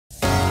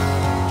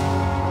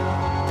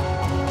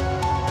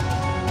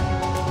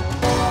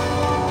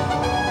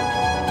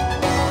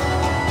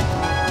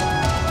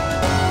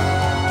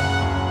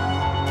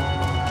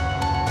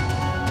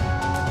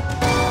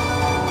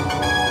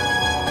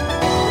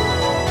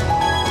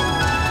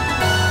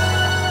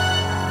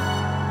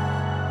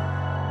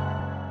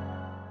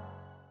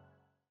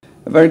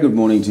very good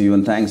morning to you,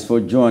 and thanks for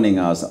joining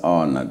us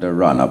on The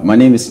Run-Up. My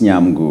name is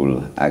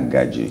Nyamgul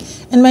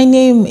Agaji. And my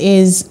name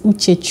is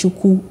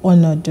Uchechukwu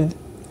Onodu.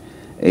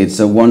 It's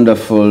a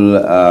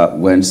wonderful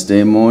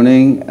Wednesday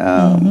morning.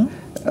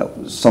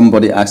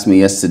 Somebody asked me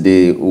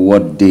yesterday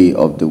what day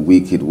of the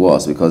week it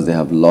was because they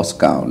have lost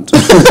count. So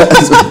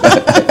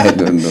I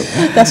don't know.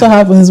 That's what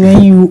happens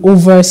when you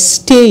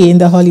overstay in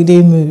the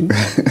holiday mood.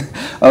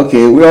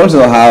 Okay, we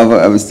also have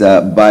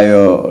Mr.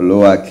 Bayo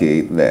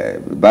Nwuke there.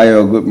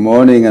 Bayo, good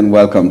morning and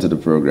welcome to the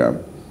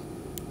program.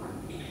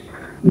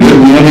 Good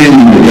morning,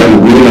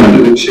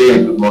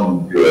 good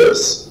morning,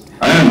 viewers.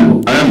 I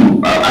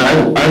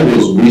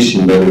was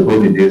wishing that the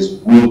holidays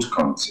would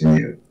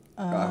continue.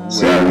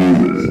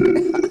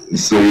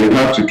 So you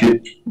have to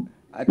keep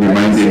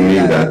reminding me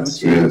that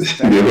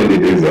the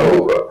holidays are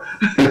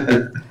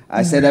over.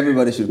 I said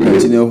everybody should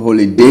continue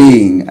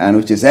holidaying, and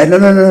Uche said,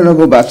 no,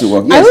 go back to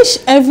work. Yes. I wish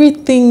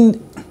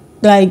everything,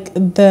 like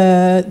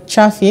the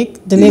traffic,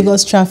 the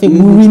Lagos traffic,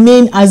 will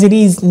remain as it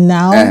is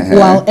now,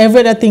 while every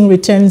other thing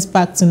returns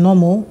back to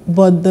normal,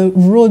 but the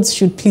roads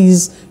should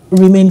please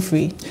remain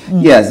free.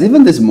 Yes,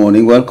 even this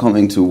morning, while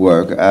coming to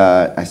work,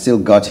 I still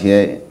got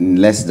here in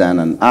less than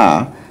an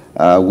hour,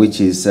 which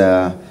is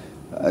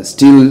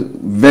still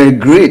very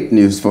great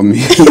news for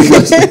me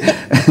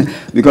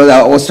because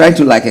I was trying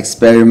to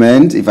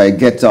experiment. If I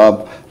get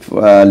up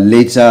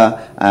later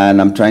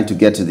and I'm trying to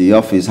get to the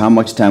office, how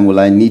much time will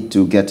I need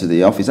to get to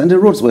the office? And the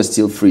roads were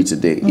still free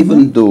today,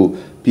 even though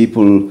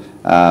people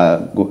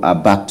are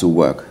back to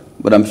work.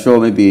 But I'm sure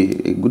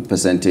maybe a good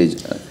percentage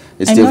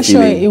is still I'm not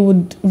sure it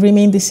would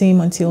remain the same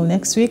until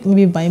next week.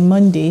 Maybe by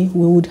Monday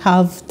we would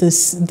have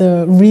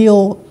the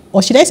real,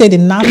 or should I say the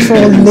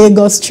natural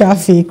Lagos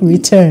traffic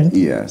return.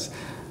 Yes.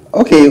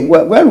 Okay,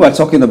 well, when we're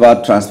talking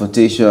about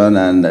transportation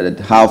and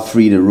how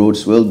free the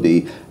roads will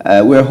be,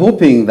 we're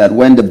hoping that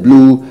when the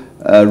blue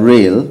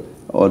rail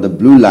or the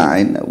blue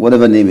line,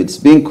 whatever name it's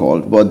being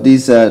called, but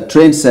these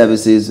train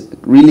services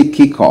really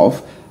kick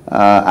off,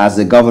 as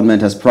the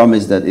government has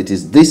promised that it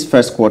is this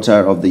first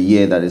quarter of the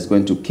year that is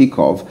going to kick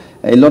off.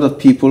 A lot of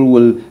people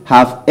will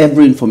have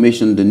every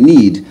information they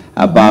need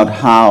about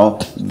how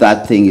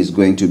that thing is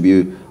going to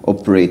be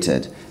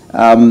operated.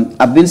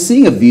 I've been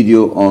seeing a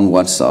video on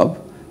WhatsApp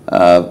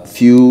a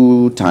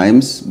few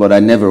times, but I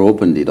never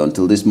opened it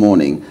until this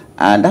morning.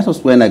 And that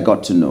was when I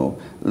got to know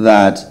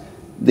that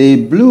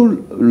the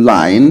blue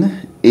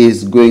line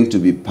is going to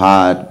be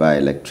powered by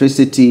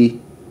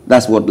electricity.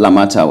 That's what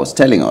Lamata was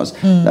telling us,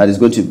 that it's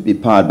going to be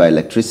powered by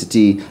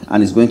electricity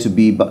and it's going to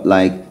be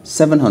like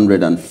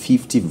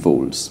 750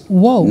 volts.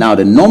 Whoa. Now,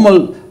 the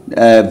normal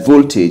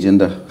voltage in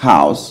the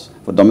house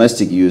for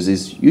domestic use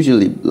is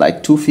usually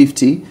like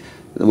 250,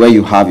 where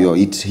you have your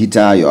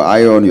heater, your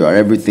iron, your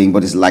everything,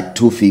 but it's like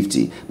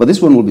 250. But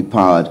this one will be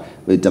powered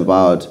with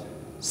about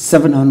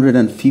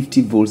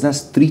 750 volts.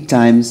 That's 3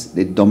 times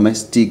the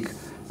domestic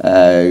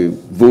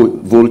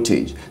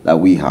voltage that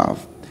we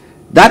have.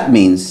 That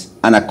means,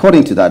 and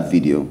according to that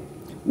video,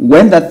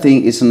 when that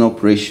thing is in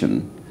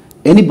operation,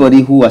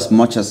 anybody who as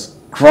much as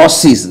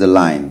crosses the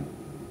line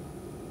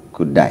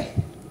could die.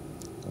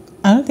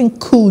 I don't think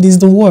cool is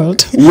the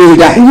word. Will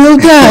die. Will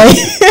die.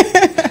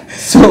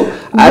 So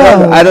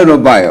I don't know,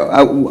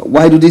 Bayo.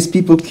 Why do these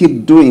people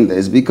keep doing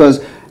this?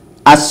 Because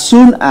as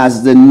soon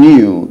as they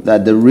knew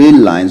that the rail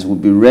lines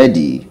would be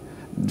ready,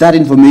 that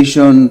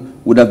information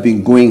would have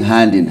been going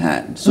hand in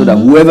hand, so that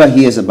whoever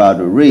hears about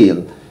the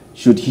rail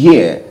should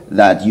hear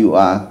that you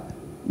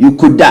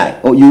could die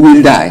or you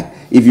will die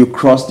if you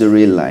cross the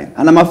rail line.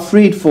 And I'm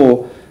afraid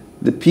for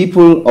the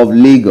people of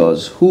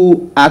Lagos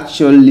who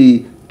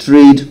actually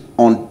trade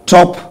on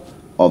top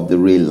of the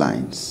rail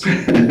lines.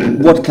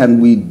 What can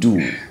we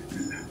do?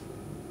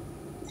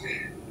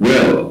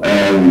 Well,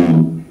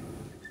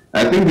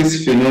 I think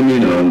this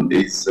phenomenon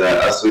is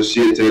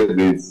associated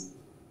with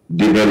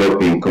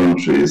developing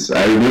countries.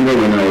 I remember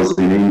when I was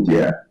in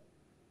India,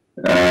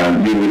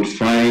 you would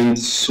find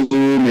so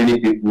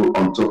many people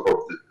on top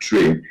of the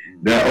train.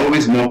 There are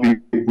always more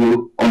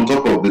people on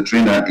top of the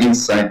train than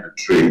inside the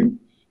train,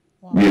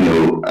 you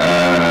know.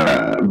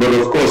 But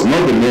of course,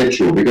 not the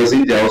metro, because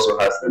India also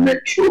has the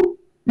metro.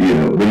 You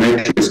know, the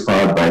metro is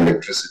powered by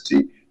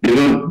electricity.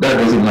 That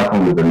doesn't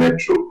happen with the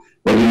metro.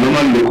 But the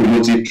normal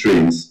locomotive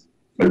trains,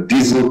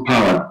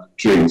 diesel-powered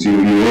trains, you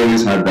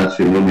always have that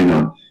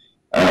phenomenon.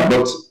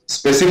 But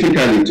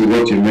specifically to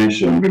what you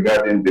mentioned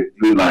regarding the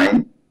blue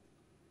line,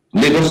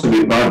 Lagos will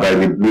be powered by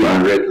the blue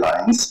and red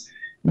lines.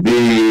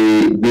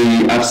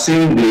 I've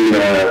seen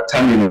the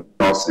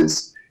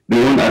terminuses, the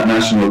one at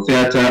National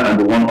Theatre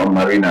and the one on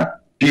Marina.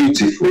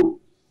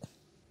 Beautiful,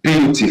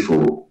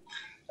 beautiful.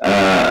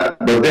 But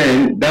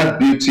then that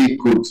beauty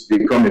could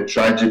become a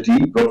tragedy,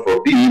 God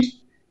forbid,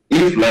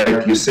 if,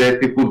 like you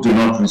said, people do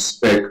not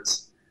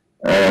respect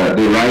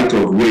the right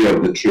of way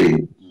of the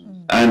train.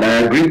 And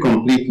I agree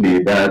completely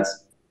that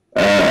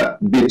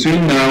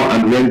between now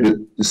and when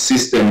the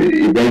system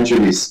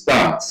eventually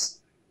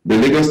starts, the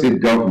Lagos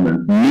State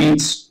government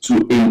needs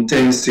to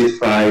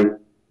intensify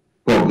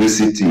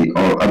publicity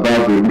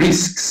about the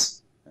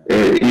risks,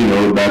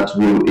 that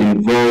will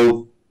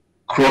involve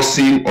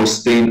crossing or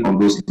staying on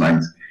those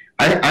lines.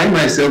 I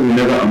myself will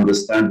never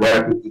understand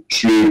why people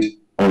trade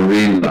on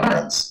rail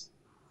lines.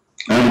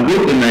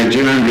 Both the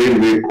Nigerian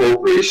Railway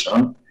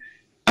Corporation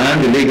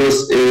and the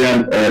Lagos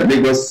area,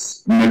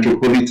 Lagos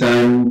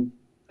Metropolitan,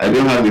 I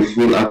don't have the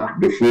full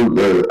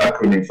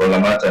acronym for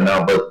Lamata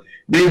now, but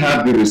they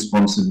have the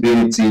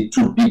responsibility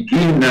to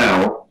begin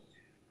now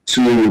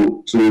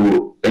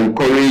to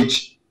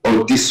encourage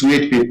or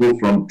dissuade people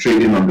from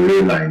trading on the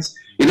rail lines.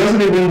 It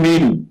doesn't even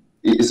mean,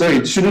 sorry,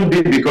 it shouldn't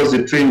be because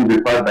the train will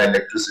be powered by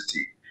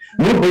electricity.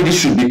 Nobody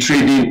should be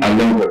trading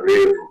along the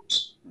railroad.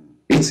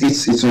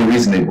 It's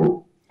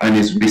unreasonable and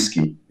it's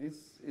risky.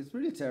 It's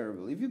really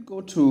terrible. If you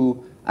go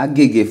to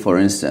Agege, for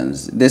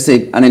instance, there's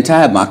an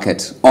entire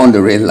market on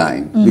the rail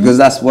line, because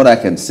that's what I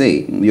can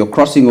say. You're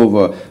crossing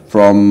over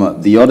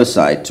from the other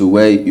side to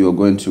where you're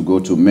going to go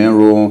to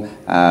Mero,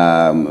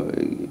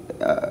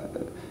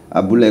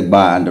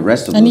 Abulegba, and the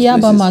rest of those places.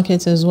 And the Yaba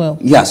markets as well.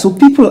 Yeah, so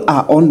people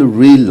are on the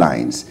rail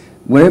lines.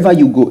 Wherever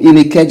you go, in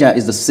Ikeja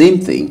is the same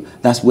thing.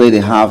 That's where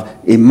they have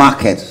a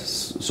market,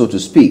 so to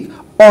speak,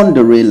 on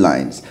the rail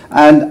lines.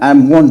 And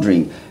I'm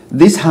wondering,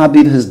 this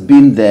habit has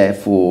been there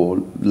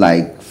for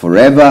like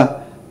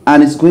forever,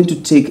 and it's going to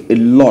take a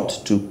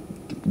lot to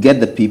get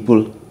the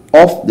people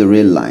off the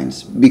rail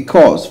lines,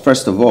 because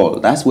first of all,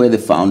 that's where they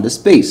found the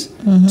space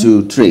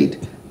to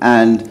trade.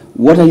 And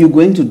what are you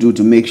going to do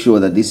to make sure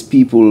that these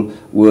people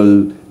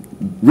will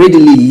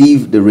readily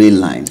leave the rail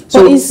line?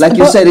 So like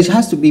you said, it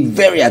has to be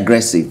very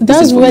aggressive.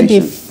 That's where they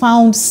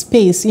found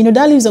space. You know,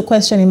 that leaves a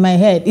question in my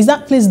head. Is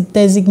that place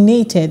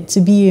designated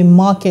to be a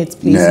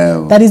marketplace?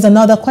 No. That is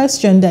another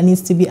question that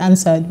needs to be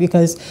answered,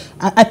 because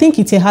I think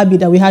it's a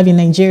habit that we have in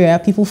Nigeria.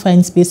 People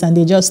find space and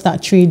they just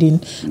start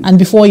trading. And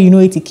before you know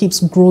it, it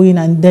keeps growing,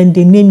 and then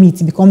they name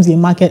it, it becomes a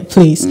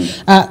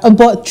marketplace.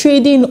 But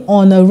trading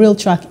on a rail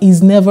track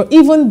is never,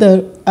 even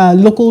the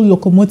local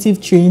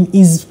locomotive train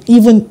is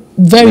even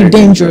very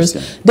dangerous.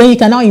 Yeah. Then you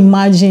can now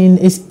imagine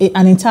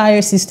an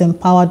entire system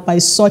powered by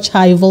such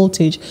high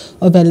voltage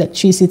of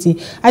electricity.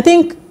 I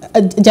think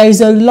there is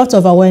a lot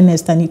of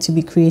awareness that needs to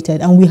be created,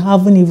 and we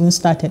haven't even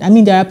started. I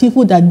mean, there are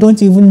people that don't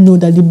even know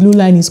that the blue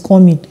line is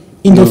coming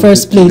in the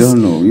first place.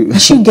 Don't know.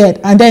 She get,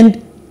 and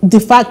then the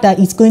fact that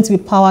it's going to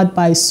be powered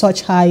by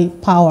such high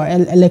power,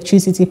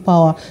 electricity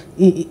power,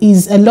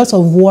 is a lot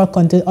of work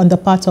on the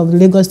part of the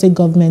Lagos State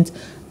government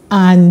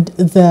and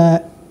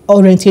the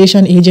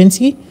orientation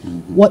agency.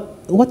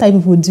 What are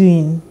people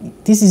doing?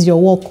 This is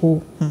your work.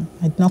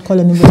 I did not call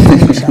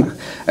anybody.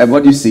 And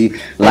what do you see?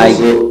 Like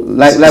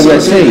we're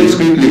saying.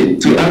 Quickly,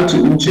 to add to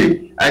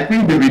Nwuke, I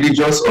think the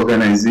religious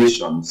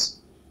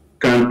organizations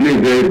can play a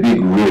very big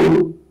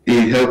role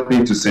in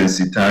helping to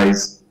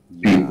sensitize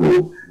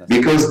people.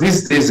 Because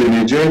these days, the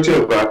majority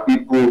of our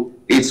people,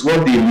 it's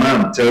what the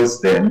imam tells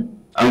them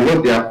and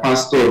what their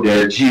pastor or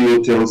their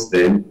GO tells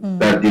them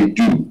that they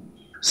do.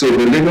 So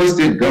the Lagos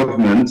State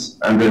government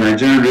and the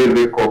Nigerian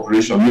Railway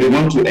Corporation may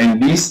want to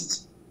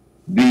enlist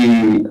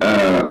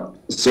the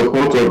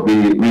support of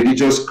the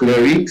religious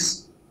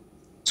clerics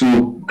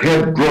to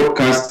help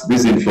broadcast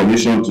this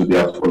information to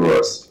their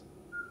followers.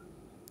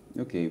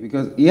 Okay,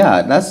 because,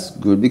 yeah, that's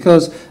good.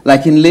 Because,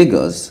 like in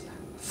Lagos,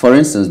 for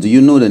instance, do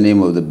you know the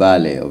name of the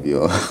ballet of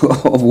your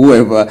of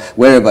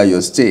wherever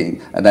you're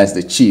staying? And that's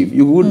the chief.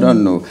 You would not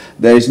know.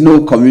 There is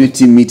no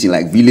community meeting,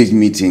 like village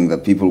meeting,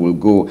 that people will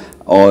go,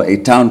 or a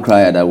town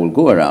crier that will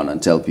go around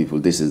and tell people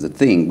this is the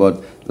thing.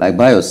 But like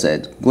Bayo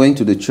said, going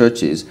to the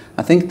churches,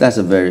 I think that's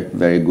a very,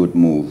 very good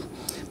move.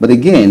 But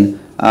again,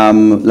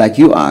 like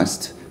you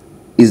asked,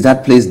 is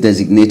that place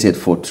designated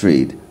for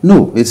trade?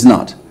 No, it's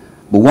not.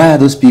 But why are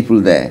those people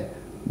there?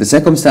 The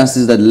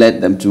circumstances that led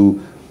them to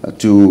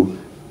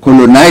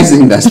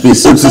colonizing that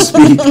space, so to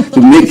speak,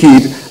 to make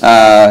it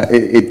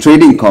a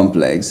trading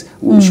complex,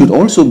 should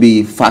also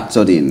be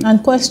factored in.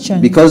 And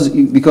questioned.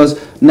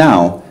 Because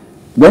now,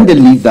 when they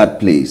leave that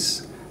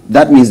place,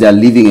 that means they're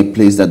leaving a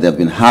place that they've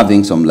been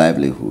having some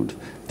livelihood.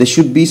 There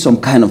should be some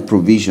kind of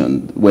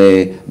provision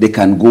where they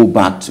can go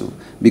back to.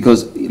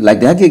 Because, like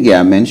the Agege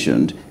I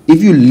mentioned,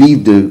 if you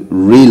leave the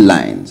rail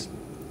lines,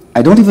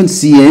 I don't even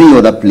see any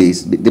other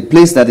place. The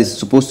place that is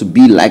supposed to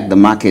be like the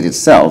market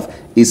itself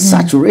is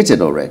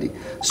saturated already.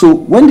 So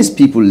when these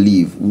people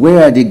leave,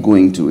 where are they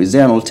going to? Is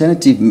there an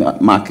alternative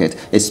market,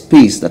 a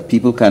space that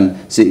people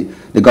can say,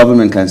 the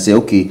government can say,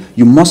 okay,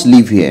 you must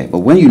live here, but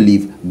when you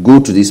leave, go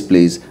to this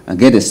place and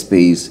get a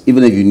space,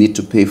 even if you need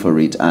to pay for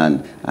it,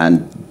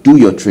 and do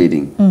your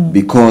trading,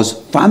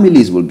 because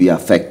families will be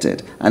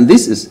affected. And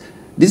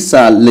these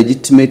are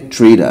legitimate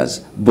traders,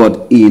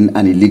 but in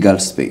an illegal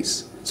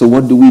space. So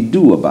what do we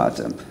do about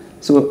them?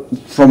 So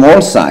from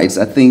all sides,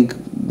 I think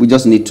we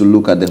just need to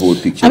look at the whole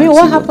picture. I mean,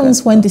 what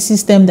happens when the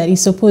system that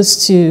is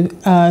supposed to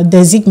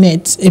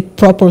designate a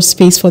proper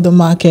space for the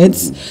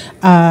markets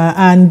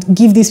and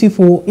give these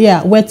people,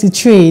 where to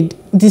trade,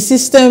 the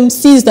system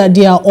sees that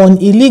they are on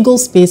illegal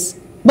space,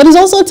 but it's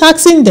also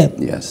taxing them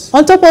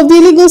on top of the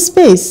illegal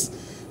space.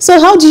 So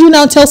how do you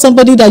now tell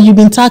somebody that you've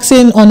been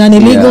taxing on an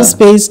illegal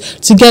space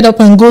to get up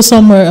and go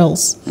somewhere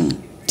else?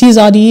 These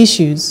are the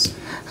issues.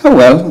 Oh,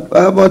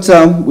 well, but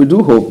we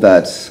do hope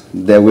that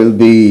there will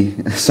be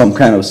some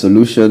kind of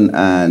solution,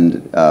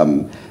 and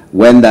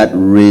when that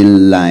rail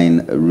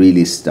line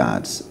really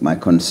starts, my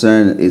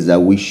concern is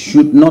that we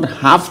should not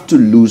have to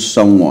lose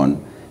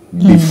someone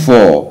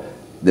before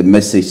the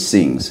message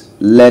sings.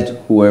 Let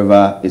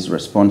whoever is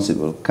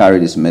responsible carry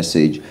this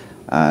message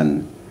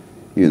and,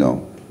 you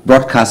know,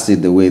 broadcast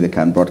it the way they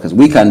can broadcast.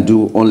 We can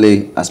do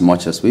only as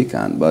much as we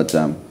can, but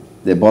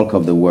the bulk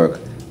of the work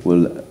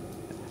will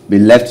be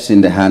left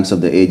in the hands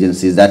of the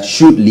agencies that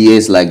should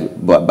liaise,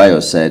 like Bayo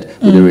said,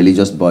 with the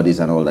religious bodies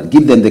and all that.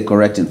 Give them the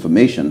correct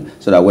information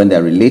so that when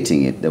they're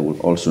relating it, they will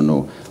also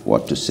know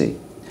what to say.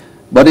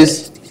 But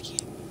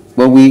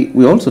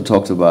we also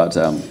talked about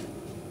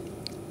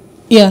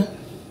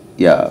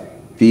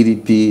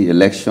PDP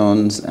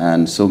elections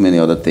and so many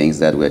other things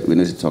that we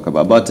need to talk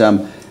about. But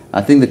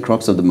I think the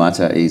crux of the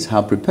matter is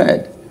how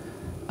prepared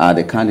are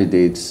the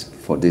candidates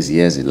for this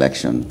year's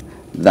election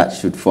that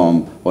should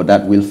form, or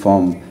that will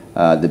form,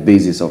 the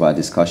basis of our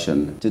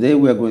discussion. Today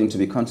we are going to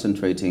be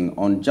concentrating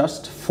on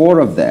just 4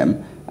 of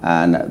them,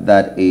 and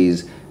that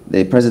is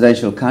the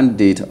presidential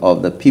candidate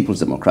of the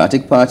People's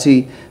Democratic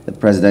Party, the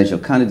presidential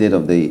candidate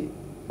of the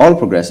All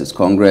Progressives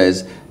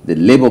Congress, the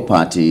Labour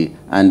Party,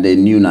 and the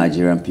New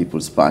Nigerian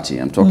People's Party.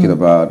 I'm talking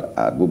about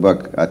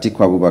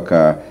Atiku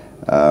Abubakar,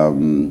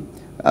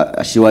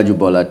 Asiwaju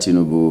Bola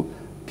Tinubu,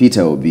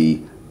 Peter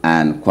Obi,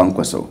 and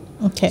Kwankwaso.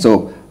 Okay.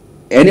 So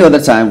any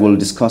other time we'll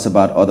discuss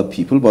about other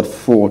people, but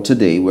for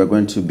today we're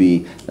going to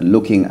be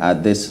looking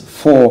at these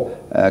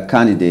 4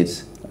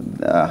 candidates,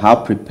 how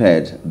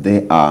prepared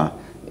they are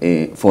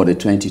for the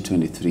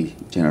 2023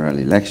 general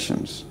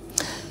elections.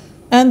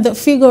 And the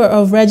figure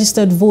of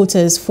registered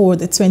voters for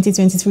the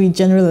 2023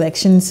 general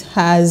elections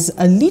has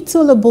a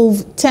little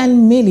above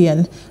 10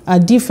 million, a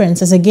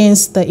difference as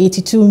against the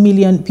 82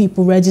 million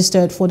people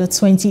registered for the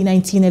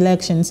 2019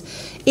 elections,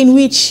 in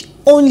which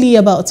only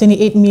about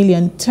 28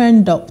 million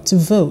turned up to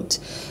vote.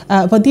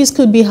 But this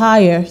could be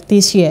higher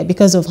this year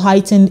because of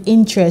heightened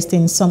interest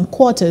in some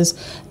quarters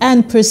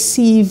and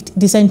perceived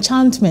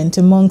disenchantment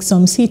among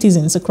some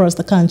citizens across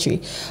the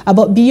country.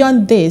 But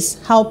beyond this,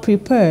 how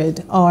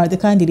prepared are the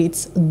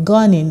candidates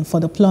gunning for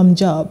the plum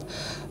job?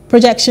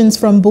 Projections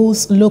from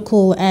both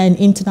local and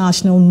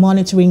international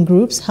monitoring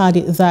groups had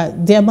it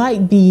that there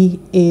might be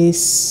a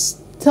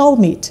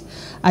stalemate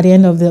at the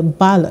end of the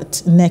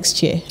ballot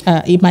next year.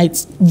 It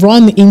might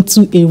run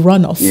into a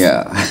runoff.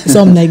 Yeah.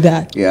 Something like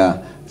that.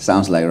 Yeah.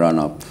 Sounds like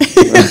run-up.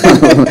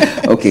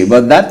 Okay,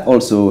 but that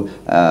also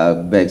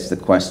begs the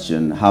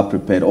question, how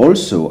prepared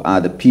also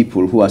are the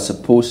people who are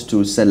supposed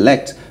to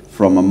select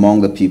from among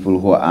the people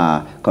who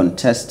are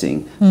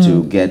contesting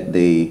to get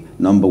the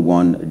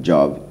 #1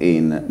 job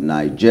in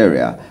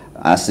Nigeria?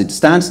 As it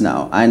stands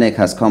now, INEC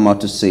has come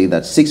out to say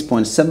that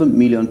 6.7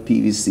 million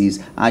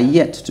PVCs are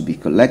yet to be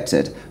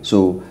collected.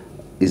 So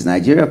is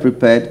Nigeria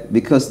prepared?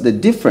 Because the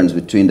difference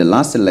between the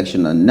last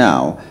election and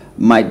now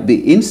might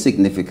be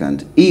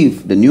insignificant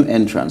if the new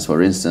entrants,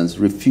 for instance,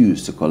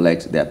 refuse to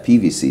collect their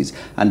PVCs,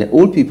 and the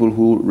old people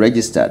who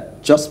registered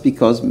just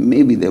because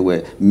maybe they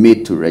were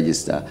made to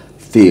register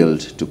failed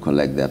to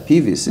collect their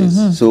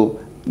PVCs. So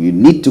you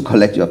need to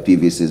collect your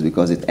PVCs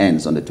because it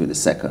ends on the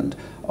 22nd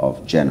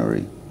of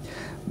January.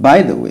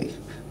 By the way,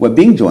 we're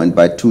being joined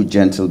by 2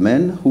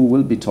 gentlemen who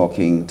will be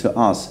talking to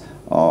us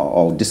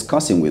or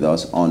discussing with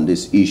us on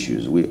these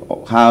issues. We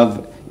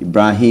have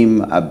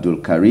Ibrahim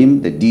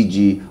Abdulkarim, the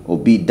DG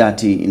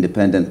Obidatti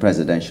Independent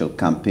Presidential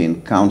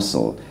Campaign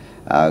Council.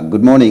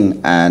 Good morning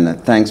and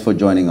thanks for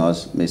joining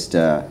us,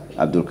 Mr.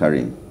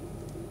 Abdulkarim.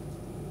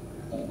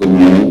 Good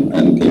morning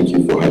and thank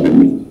you for having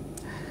me.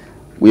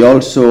 We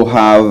also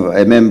have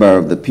a member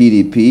of the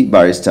PDP,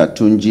 Barrister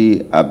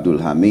Tunji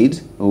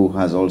Abdulhamid, who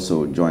has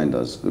also joined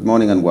us. Good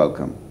morning and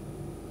welcome.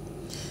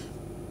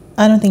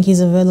 I don't think he's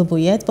available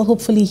yet, but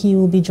hopefully he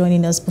will be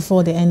joining us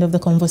before the end of the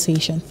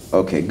conversation.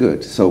 Okay,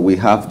 good. So we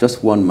have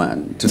just one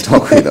man to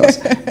talk with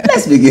us.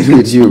 Let's begin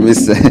with you,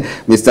 Mr.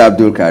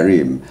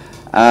 Abdulkarim.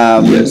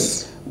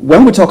 Yes.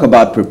 When we talk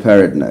about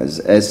preparedness,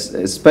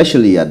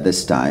 especially at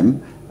this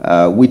time,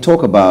 we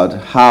talk about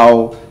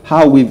how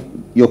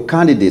your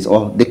candidates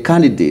or the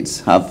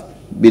candidates have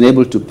been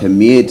able to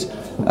permeate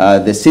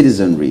the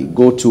citizenry,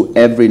 go to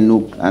every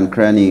nook and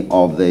cranny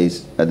of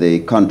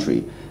the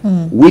country.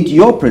 With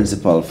your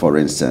principal, for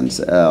instance,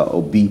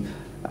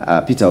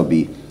 Peter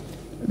Obi,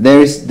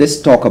 there is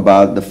this talk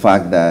about the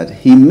fact that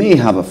he may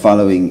have a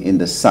following in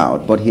the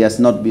south, but he has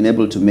not been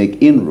able to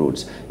make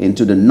inroads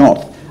into the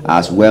north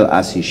as well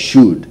as he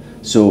should.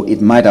 So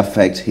it might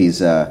affect his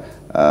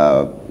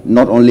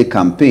not only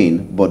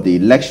campaign, but the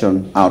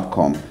election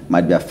outcome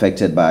might be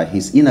affected by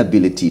his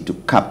inability to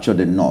capture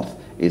the north.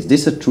 Is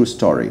this a true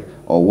story,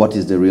 or what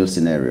is the real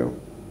scenario?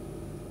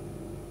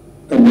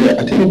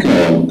 I think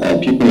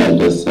people are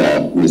just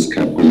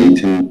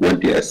miscalculating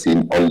what they are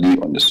seeing only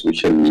on the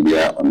social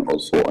media and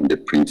also on the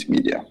print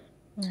media.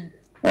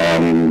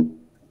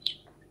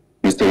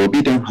 Mr.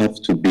 Obi don't have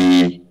to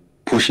be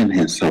pushing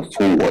himself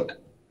forward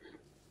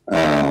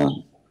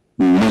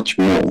much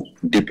more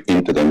deep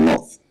into the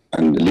north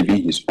and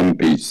leaving his own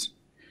base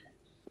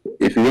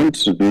you want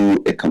to do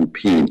a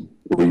campaign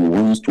or you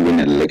want to win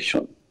an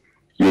election,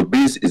 your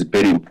base is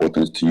very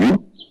important to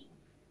you.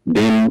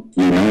 Then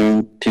you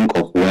now think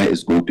of where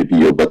is going to be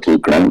your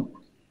battleground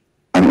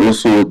and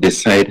also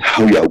decide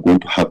how you are going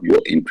to have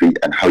your entry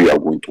and how you are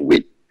going to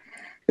win.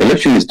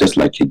 Election is just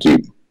like a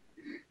game.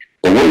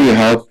 But what we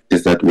have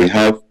is that we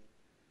have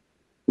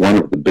one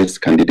of the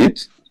best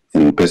candidates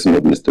in the person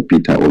of Mr.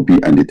 Peter Obi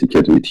and the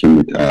ticket with him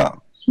with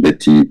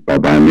Betty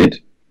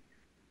Babamed.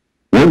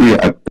 What we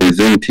are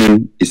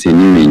presenting is a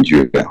new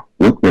Nigeria.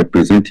 What we are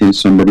presenting is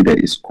somebody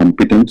that is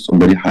competent,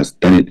 somebody has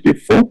done it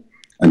before,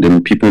 and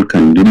then people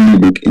can really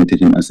look into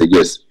him and say,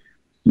 yes,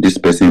 this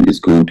person is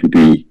going to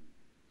be,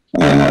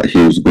 he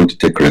is going to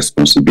take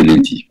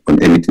responsibility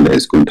on anything that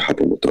is going to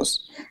happen with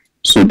us.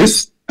 So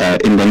this,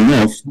 in the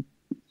North,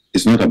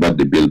 it's not about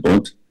the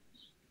billboard.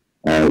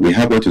 We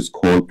have what is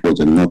called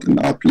Project North in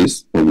our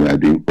place, what we are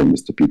doing for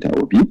Mr. Peter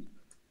Obi.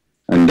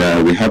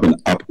 And we have an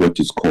app, what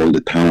is called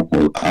the Town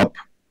Hall app.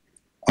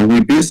 And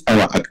we base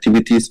our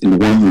activities in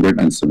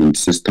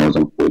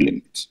 176,000 polling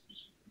units.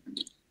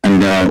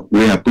 And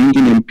we are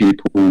bringing in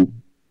people,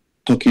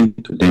 talking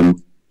to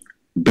them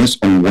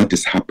based on what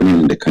is happening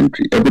in the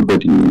country.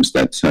 Everybody knows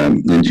that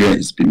Nigeria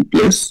is being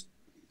blessed.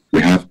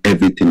 We have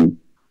everything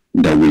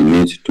that we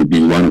need to be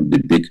one of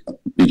the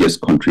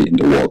biggest country in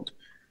the world.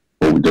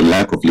 But the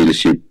lack of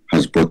leadership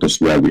has brought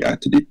us where we are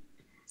today.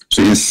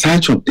 So in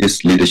search of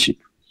this leadership,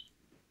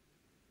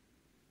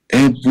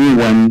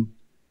 everyone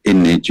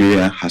in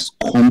Nigeria has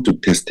come to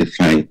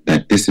testify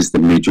that this is the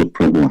major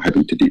problem we're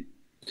having today.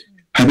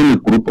 Having a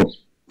group of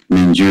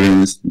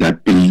Nigerians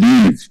that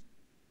believe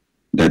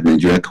that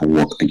Nigeria can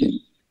work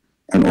again.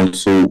 And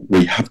also,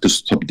 we have to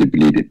stop the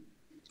bleeding.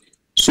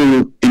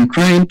 So in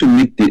trying to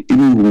make the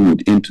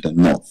inroad into the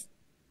North,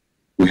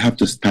 we have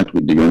to start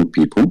with the young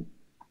people.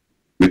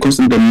 Because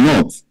in the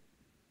North,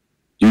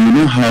 you will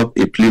not have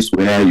a place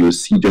where you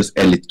see just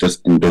elite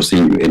just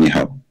endorsing you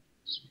anyhow.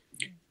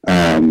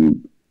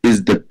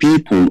 It's the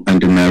people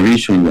and the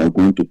narration you are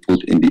going to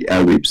put in the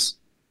airwaves,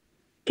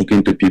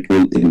 talking to people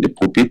in the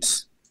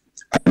pulpits,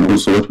 and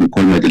also what we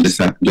call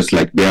Medalisa, just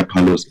like bear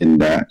parlors in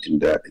the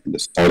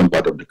southern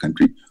part of the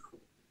country.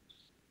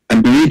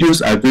 And the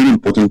radios are very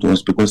important to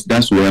us because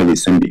that's where we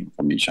send the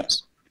information.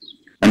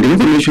 And the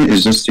information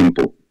is just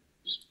simple.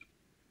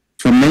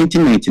 From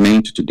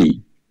 1999 to today,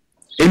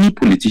 any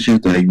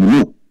politician that you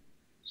know,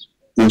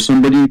 or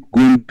somebody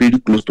going very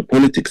close to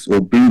politics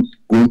or going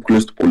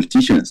close to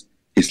politicians,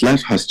 his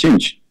life has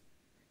changed.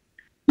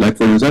 Like,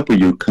 for example,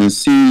 you can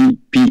see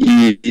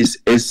PEs,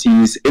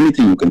 SCs,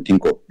 anything you can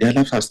think of. Their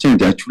life has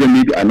changed. Their children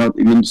maybe are not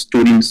even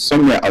studying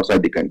somewhere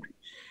outside the country.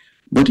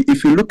 But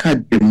if you look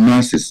at the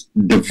masses,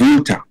 the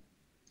voter,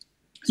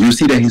 you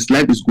see that his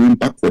life is going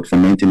backward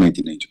from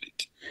 1999 to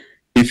date.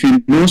 If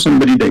you know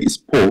somebody that is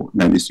poor,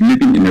 that is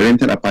living in a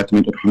rented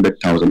apartment of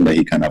 100,000 that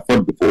he can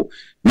afford before,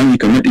 now he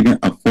cannot even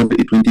afford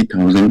a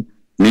 20,000,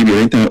 maybe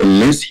rental,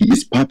 unless he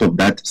is part of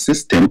that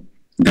system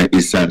that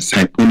is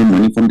siphoning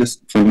money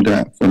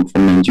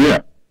from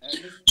Nigeria.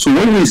 So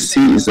what we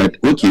see is that,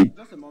 okay,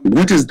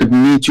 what is the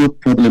major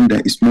problem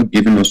that is not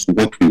giving us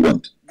what we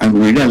want? And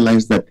we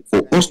realize that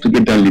for us to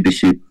get that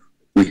leadership,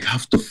 we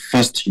have to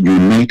first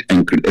unite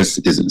and create as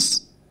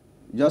citizens.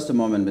 Just a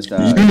moment, Mr.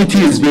 Unity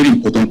is very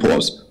important for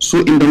us. So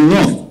in the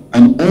North,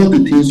 and all the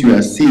things you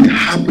are seeing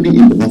happening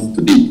in the North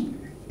today,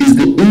 is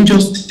the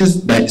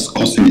injustice that is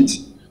causing it.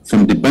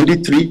 From the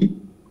banditry,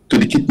 to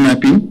the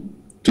kidnapping,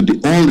 to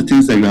all the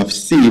things that you have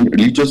seen,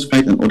 religious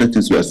fight and other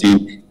things you are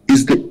seeing,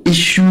 is the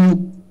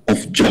issue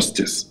of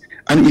justice.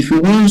 And if we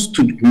want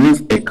to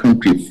move a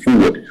country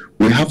forward,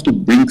 we have to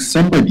bring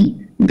somebody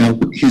that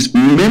his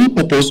main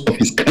purpose of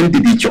his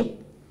candidature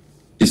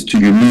is to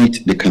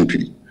unite the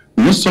country.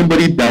 Not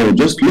somebody that will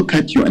just look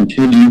at you and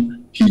tell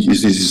you he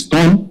is his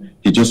turn,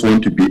 he just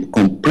wants to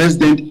become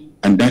president,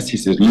 and that's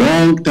his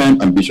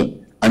long-term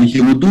ambition. And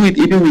he will do it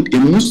even with a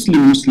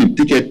Muslim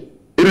ticket,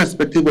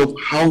 irrespective of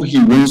how he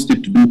wants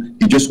it to do,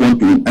 he just wants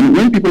to win. And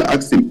when people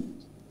ask him,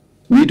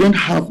 we don't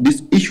have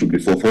this issue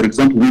before. For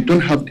example, we don't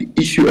have the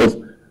issue of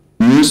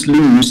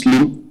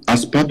Muslim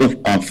as part of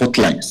our fault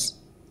lines.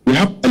 We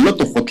have a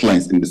lot of fault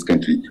lines in this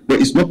country,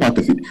 but it's not part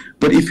of it.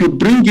 But if you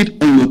bring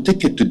it on your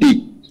ticket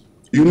today,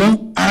 you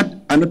now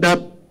add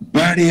another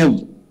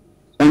variable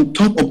on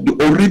top of the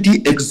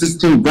already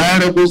existing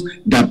variables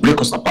that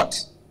break us apart.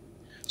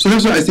 So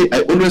that's why I say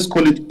I always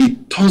call it a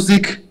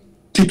toxic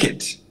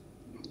ticket.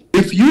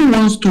 If you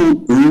want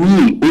to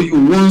rule, or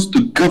you want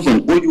to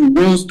govern, or you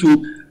want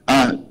to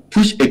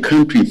push a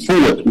country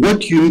forward,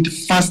 what you need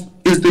first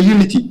is the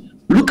unity.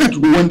 Look at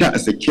Rwanda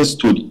as a case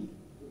study.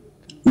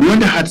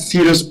 Rwanda had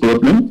serious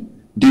problem.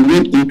 They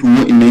went into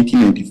war in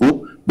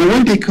 1994. But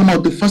when they come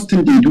out, the first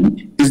thing they do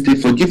is they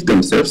forgive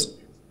themselves,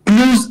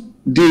 close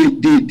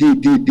the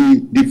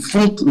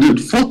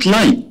fault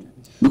line,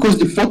 because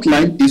the fault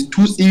line is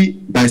Tutsi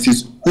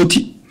versus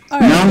Hutu.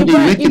 Right, now they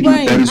make it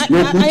Ibrahim, there is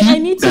no Hutu, I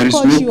need to there is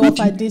cut no you off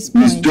at this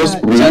point. It's just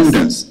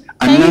Rwandans.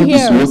 And now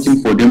it's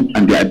working for them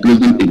and they are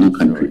building a new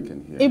country.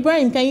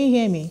 Ibrahim, can you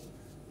hear me?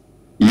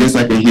 Yes,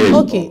 I can hear you.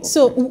 Okay,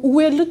 so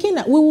we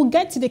will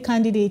get to the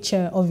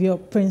candidature of your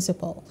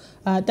principal.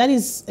 That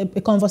is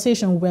a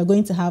conversation we're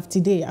going to have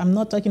today. I'm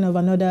not talking of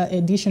another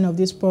edition of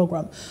this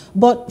program.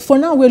 But for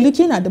now, we're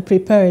looking at the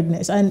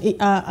preparedness. And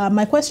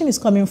my question is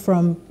coming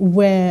from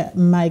where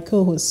my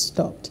co-host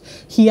stopped.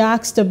 He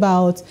asked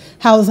about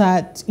how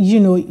that,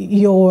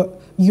 your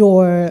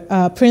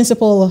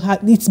principal,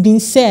 it's been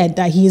said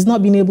that he has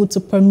not been able to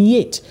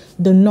permeate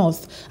the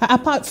North.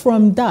 Apart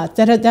from that,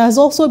 there has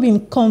also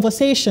been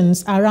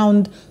conversations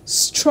around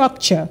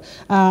structure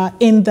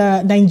in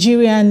the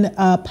Nigerian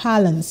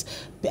parlance.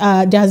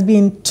 There has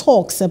been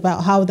talks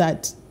about how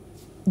that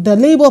the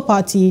Labour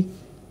Party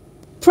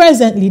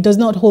presently does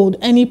not hold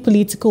any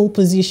political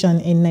position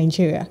in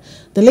Nigeria.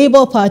 The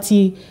Labour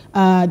Party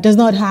does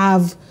not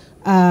have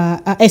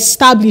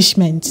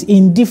establishment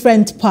in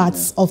different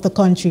parts of the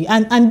country.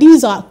 And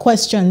these are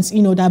questions,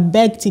 that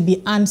beg to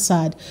be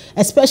answered,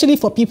 especially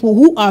for people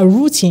who are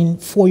rooting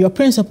for your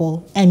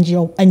principal and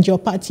your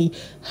party.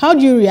 How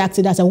do you react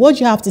to that? And what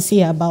do you have to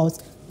say about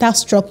that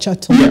structure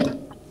too? Yeah.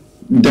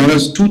 There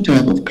is two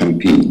types of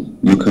campaign.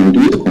 You can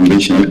do a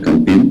conventional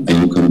campaign and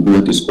you can do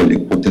what is called a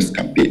protest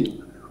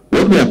campaign.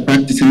 What we are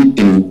practicing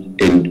in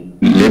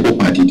Labour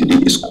Party today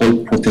is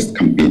called protest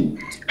campaign.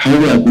 How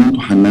we are going to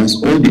harness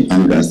all the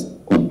angers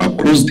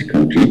across the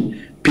country.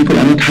 People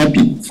are not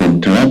happy,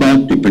 from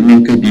Taraba to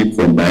Benin,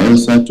 from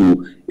Bayelsa to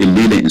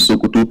Ilele and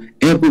Sokoto.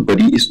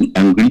 Everybody is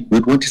angry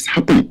with what is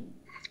happening.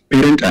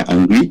 Parents are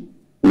angry,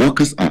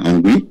 workers are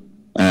angry,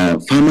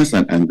 farmers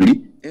are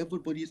angry.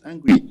 Everybody is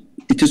angry.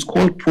 It is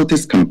called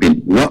protest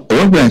campaign. What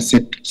we are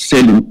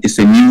selling is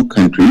a new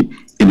country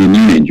in a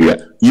new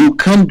Nigeria. You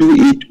can't do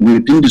it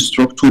within the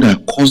structure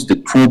that caused the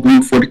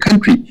trouble for the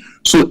country.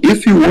 So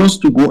if he wants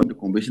to go on the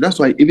convention, that's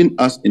why even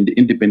us in the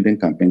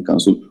Independent Campaign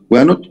Council, we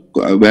are not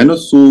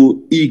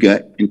so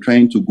eager in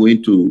trying to go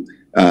into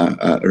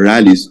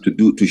rallies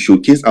to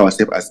showcase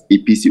ourselves as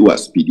APC or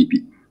as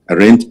PDP,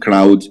 rent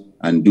crowds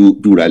and do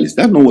rallies.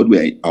 That's not what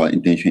our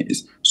intention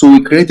is. So we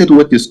created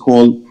what is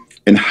called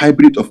a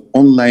hybrid of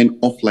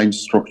online-offline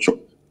structure,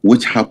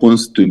 which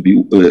happens to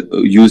be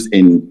used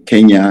in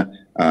Kenya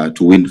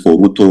to win for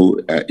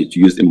Ruto. It's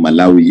used in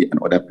Malawi and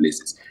other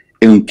places.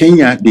 In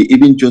Kenya, they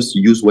even just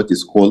use what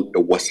is called a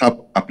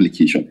WhatsApp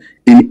application.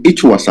 In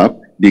each WhatsApp,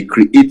 they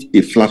create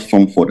a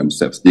platform for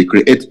themselves. They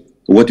create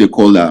what they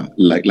call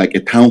like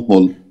a town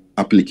hall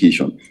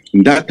application.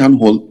 In that town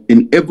hall,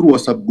 in every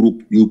WhatsApp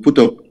group, you put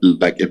up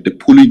like the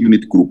polling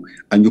unit group,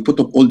 and you put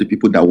up all the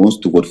people that wants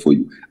to vote for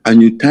you.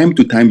 And you time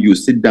to time, you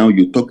sit down,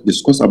 you talk,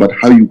 discuss about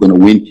how you're going to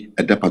win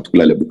at that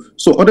particular level.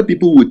 So other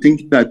people will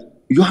think that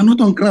you are not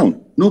on ground.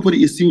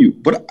 Nobody is seeing you.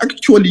 But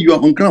actually, you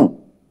are on ground.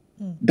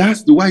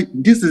 That's why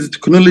this is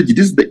technology.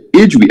 This is the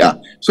age we are.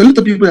 So a lot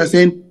of people are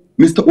saying,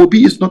 Mr.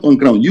 Obi is not on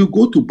ground. You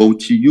go to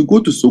Bauchi, you go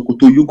to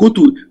Sokoto, you go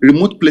to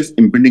remote place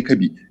in Benin,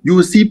 you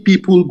will see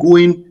people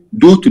going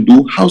door to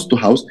door, house to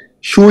house,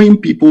 showing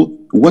people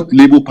what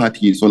Labour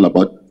Party is all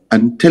about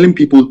and telling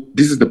people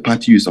this is the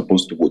party you're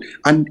supposed to vote.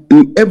 And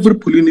in every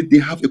polling unit, they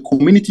have a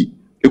community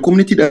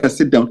that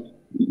sit down.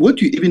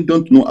 What you even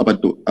don't know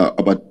about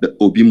the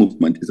Obi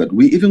movement is that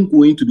we're even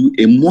going to do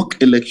a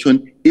mock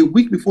election a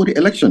week before the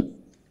election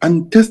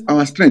and test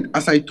our strength.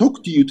 As I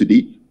talk to you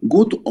today,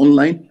 go to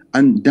online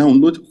and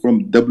download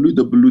from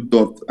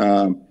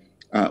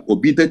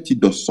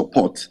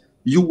www.obidatti.support.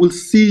 You will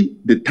see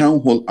the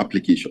town hall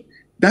application.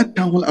 That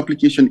town hall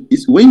application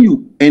is when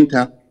you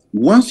enter,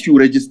 once you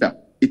register,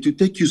 it will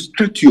take you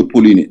straight to your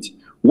polling unit.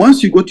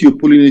 Once you go to your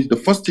polling unit, the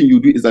first thing you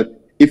do is that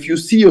if you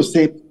see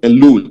yourself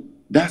alone,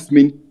 that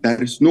means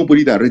there is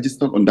nobody that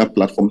registered on that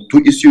platform.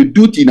 So it's your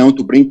duty now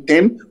to bring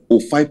 10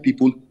 or 5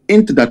 people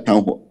into that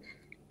town hall.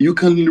 You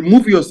can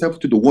remove yourself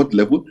to the ward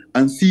level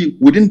and see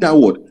within that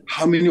ward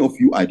how many of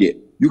you are there.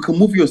 You can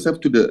move yourself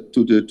to the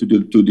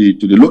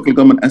local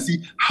government and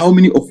see how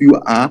many of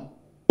you are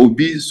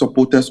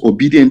supporters,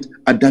 obedient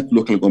at that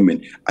local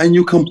government. And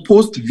you can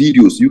post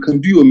videos, you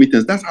can do your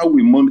meetings. That's how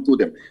we monitor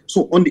them.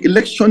 So on the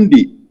election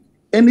day,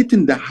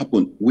 anything that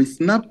happened, we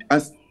snap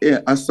as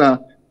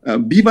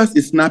Beavers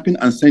is snapping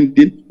and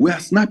sending, we are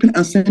snapping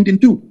and sending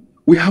too.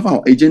 We have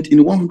our agent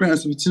in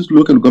 176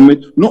 local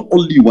government, not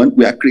only one,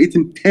 we are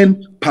creating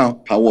 10 per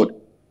ward.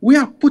 We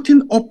are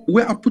putting up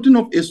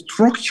a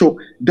structure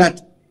that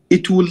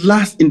it will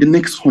last in the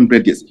next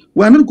 100 years.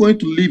 We are not going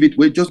to leave it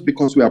just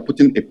because we are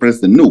putting a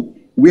president. No,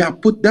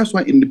 that's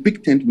why in the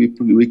big tent we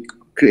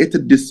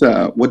created this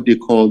what they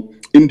call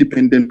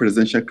Independent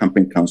Presidential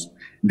Campaign Council.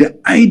 The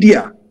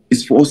idea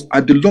is for us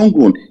at the long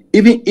run,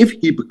 even if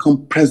he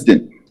becomes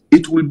president,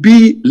 it will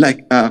be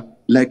like a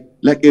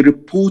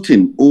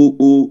reporting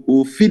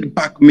or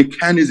feedback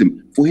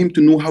mechanism for him to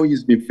know how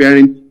he's been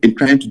faring in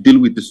trying to deal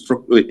with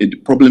the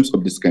problems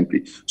of this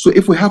country. So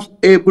if we have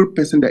every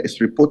person that is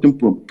reporting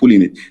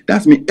pulling it,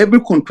 that means every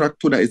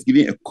contractor that is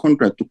giving a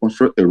contract to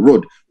construct a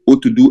road or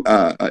to do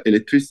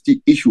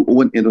electricity issue or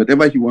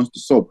whatever he wants to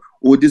solve,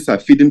 or this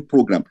feeding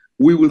program,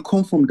 we will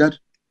come from that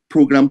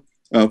program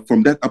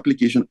from that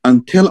application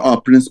and tell our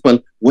principal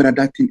whether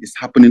that thing is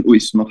happening or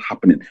it's not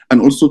happening,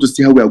 and also to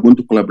see how we are going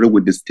to collaborate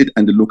with the state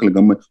and the local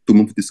government to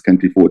move this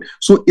country forward.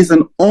 So it's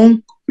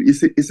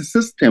a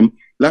system.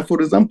 Like,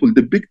 for example,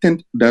 the big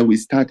tent that we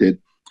started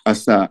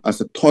as a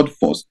third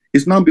force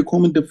is now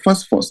becoming the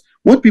first force.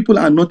 What people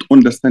are not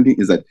understanding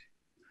is that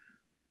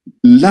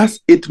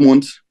last 8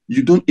 months,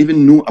 you don't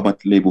even know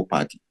about Labour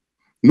Party.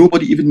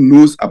 Nobody even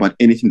knows about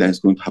anything that is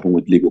going to happen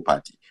with Labour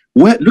Party.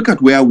 Look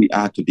at where we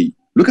are today.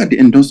 Look at the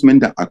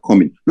endorsements that are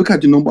coming. Look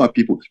at the number of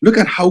people. Look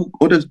at how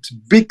other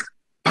big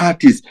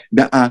parties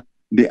they are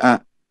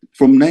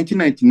from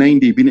 1999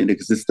 they've been in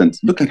existence.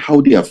 Look at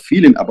how they are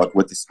feeling about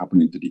what is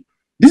happening today.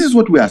 This is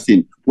what we are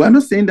saying. We are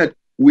not saying that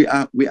we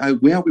are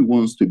where we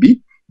want to be,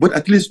 but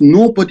at least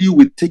nobody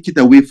will take it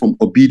away from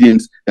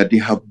obedience that they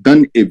have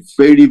done a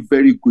very,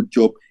 very good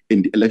job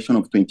in the election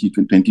of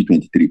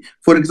 2023.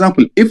 For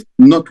example, if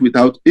not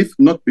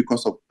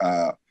because of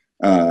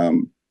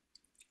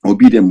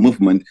obedient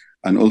movement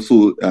and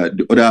also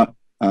the other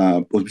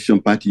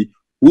opposition party,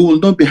 we will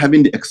not be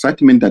having the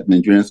excitement that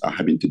Nigerians are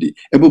having today.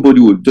 Everybody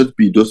will just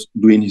be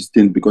doing his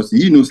thing because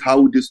he knows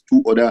how these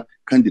two other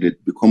candidates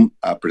become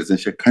a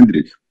presidential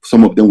candidate.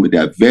 Some of them with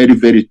their very,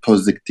 very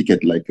toxic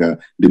ticket, like the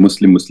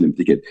Muslim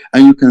ticket.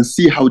 And you can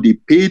see how they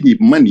pay the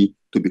money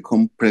to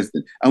become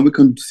president. And we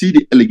can see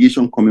the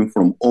allegation coming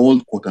from all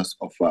quarters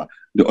of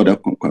the other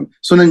countries.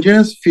 So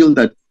Nigerians feel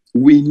that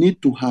we need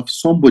to have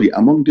somebody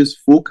among these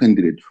 4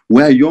 candidates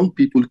where young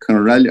people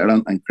can rally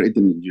around and create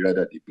a Nigeria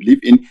that they believe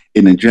in,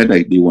 a Nigeria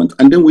that they want.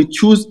 And then we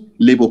choose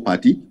Labour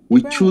Party,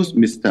 we choose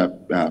Mr.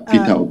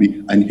 Peter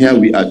Obi, and here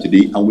we are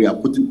today, and we are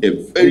putting a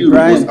very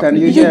Ibrahim, can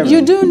you hear me?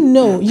 You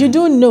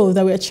do know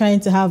that we're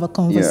trying to have a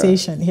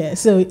conversation here.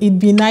 So it'd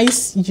be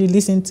nice you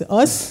listen to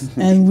us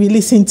and we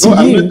listen to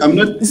you.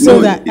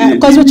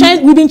 Because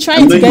we've been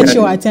trying to get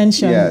your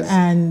attention,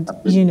 and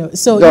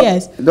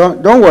yes.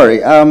 Don't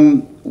worry.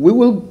 We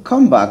will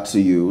come back to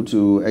you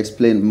to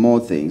explain more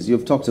things.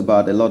 You've talked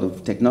about a lot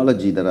of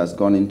technology that has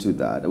gone into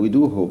that. We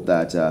do hope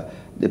that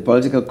the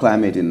political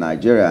climate in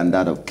Nigeria and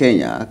that of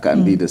Kenya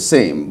can be the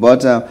same.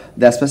 But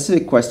there are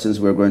specific questions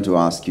we're going to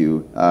ask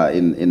you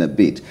in a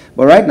bit.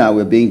 But right now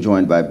we're being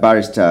joined by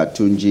Barrister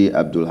Tunji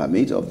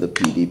Abdulhamid of the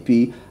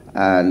PDP,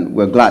 and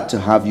we're glad to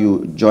have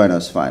you join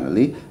us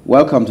finally.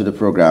 Welcome to the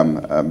program,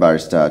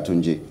 Barrister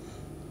Tunji.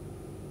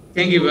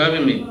 Thank you for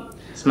having me.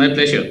 It's my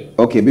pleasure.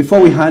 Okay, before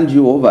we hand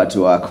you over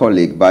to our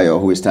colleague Bayo,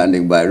 who is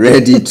standing by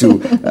ready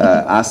to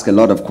ask a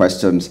lot of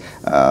questions,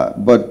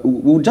 but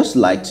we would just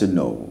like to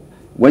know,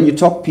 when you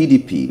talk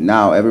PDP,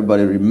 now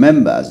everybody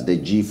remembers the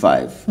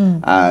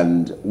G5,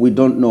 and we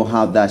don't know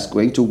how that's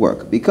going to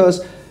work.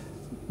 Because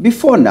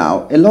before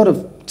now, a lot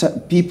of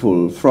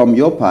people from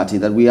your party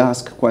that we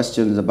ask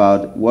questions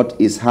about what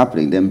is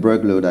happening, the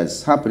imbroglio that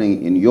is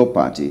happening in your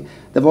party,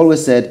 they've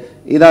always said,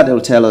 either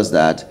they'll tell us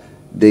that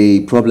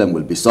the problem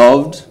will be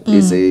solved,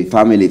 it's a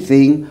family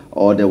thing,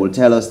 or they will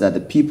tell us that the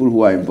people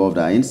who are involved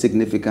are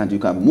insignificant, you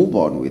can move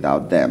on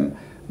without them.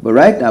 But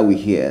right now we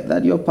hear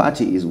that your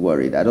party is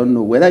worried. I don't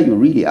know whether you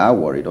really are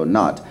worried or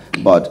not,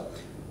 but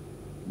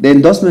the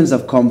endorsements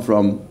have come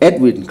from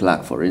Edwin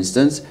Clark, for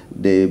instance,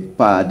 the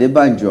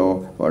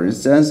Debanjo, for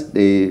instance,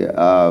 the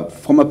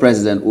former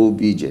president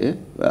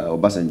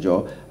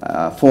Obasanjo,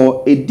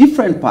 for a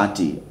different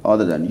party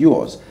other than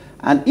yours.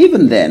 And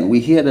even then, we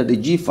hear that the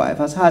G5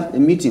 has had a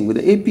meeting with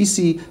the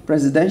APC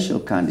presidential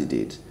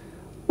candidate.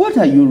 What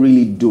are you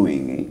really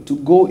doing to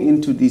go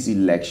into this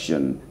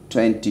election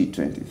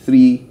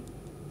 2023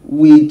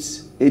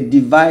 with a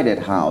divided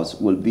house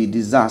will be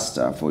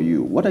disaster for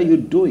you? What are you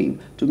doing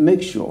to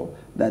make sure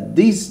that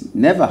this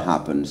never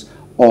happens,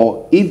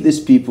 or if these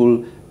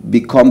people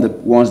become the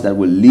ones that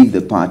will leave the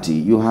party,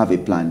 you have a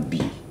plan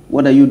B?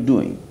 What are you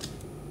doing?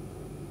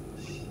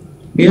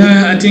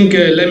 Yeah, I think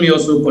let me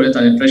also correct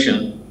an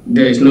impression.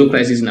 There is no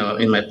crisis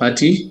in my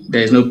party.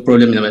 There is no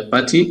problem in my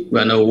party. We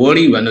are not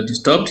worried. We are not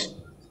disturbed.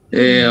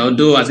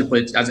 Although as a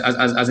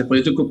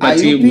political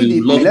party,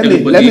 we love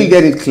everybody. Let me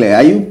get it clear.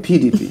 Are you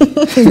PDP?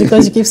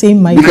 Because you keep saying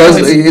my because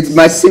it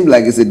might seem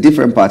like it's a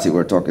different party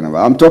we're talking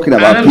about. I'm talking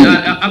about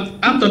PDP.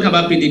 I'm talking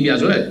about PDP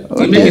as well.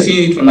 Okay. You may be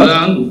seeing it from another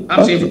angle.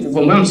 I'm saying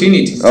from where I'm seeing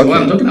it. It's what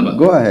I'm talking about.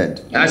 Go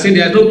ahead. I say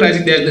there's no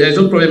crisis. There's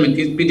no problem in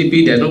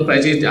PDP. There's no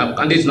crisis. Our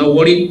candidate is not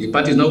worried. The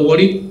party is not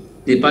worried.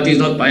 The party is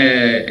not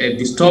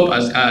disturbed.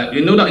 As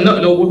we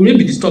may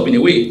be disturbed in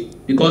a way,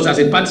 because as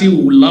a party we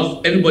would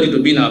love everybody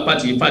to be in our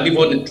party. In fact, if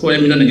all the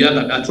 12 million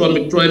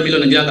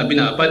Nigerians have been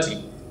in our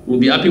party, we'll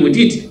be happy with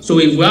it. So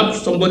if we have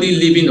somebody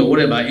leaving or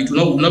whatever, it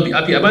will not be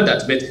happy about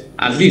that. But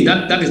at least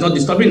that is not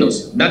disturbing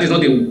us. That is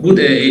not a good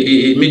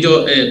a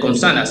major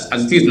concern as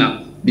it is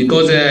now.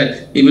 Because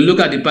if you look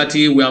at the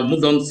party, we have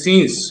moved on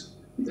since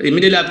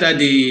immediately after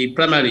the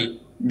primary.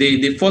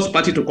 The first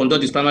party to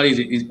conduct this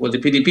primary was the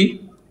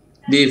PDP.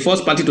 The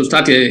first party to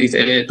start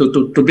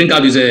to bring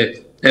out this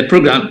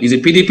program is a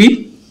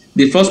PDP.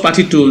 The first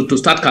party to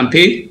start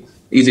campaign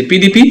is a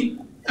PDP,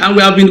 and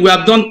we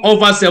have done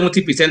over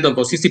 70%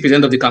 or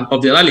 60%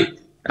 of the rally,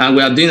 and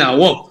we are doing our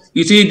work.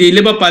 You see, the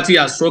Labour Party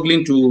are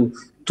struggling to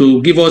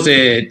to give us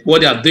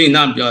what they are doing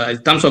now in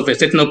terms of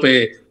setting up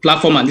a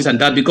platform and this and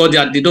that, because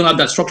they don't have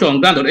that structure on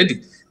ground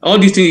already. All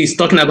these things he's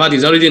talking about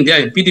is already in there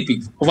in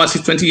PDP over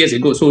 20 years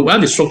ago. So we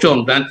have the structure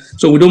on ground.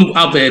 So we don't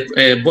have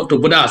to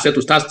bother ourselves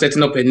to start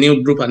setting up a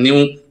new group, a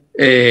new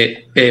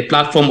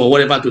platform or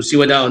whatever to see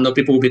whether or not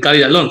people will be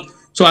carried along.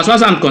 So as far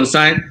as I'm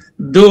concerned,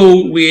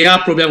 though we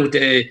have problem with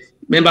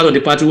members of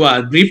the party who are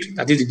aggrieved,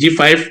 that is the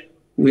G5,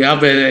 we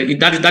have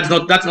that's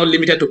not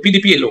limited to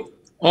PDP alone.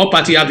 All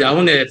parties have their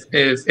own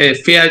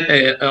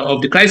fear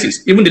of the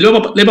crisis. Even the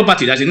Labour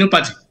Party, that's a new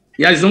party,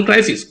 he has his own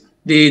crisis.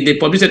 The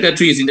public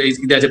secretary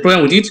there's a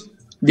problem with it.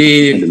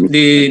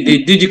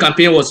 The DG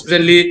campaign was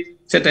recently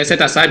set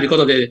aside because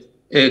of the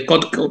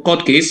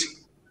court case,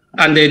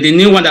 and the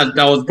new one that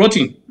was brought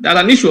in, there's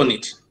an issue on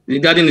it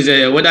regarding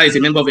whether it's a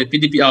member of a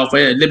PDP or of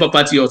a Labour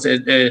Party or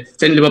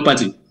Senate Labour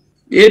Party.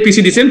 The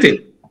APC, the same thing.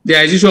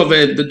 There is issue of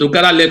the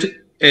Dogara left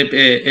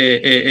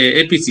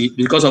APC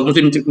because of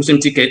Muslim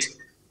ticket.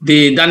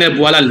 The Daniel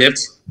Bwala left.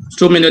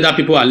 So many other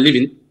people are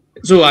leaving.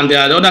 So, and there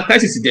are other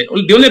crises there.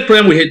 The only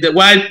problem we had,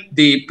 why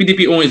the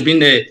PDP own is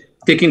being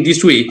taken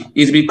this way,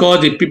 is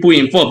because the people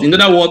involved. In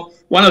other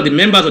words, one of the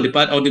members of the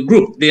party or the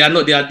group, they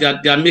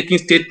are making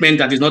statements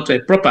that is not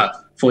proper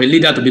for a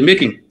leader to be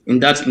making in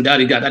that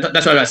regard.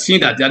 That's why we are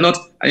seeing that they are not,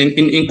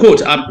 in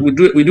quote,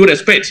 we do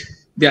respect.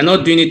 They are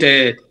not doing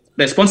it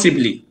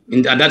responsibly,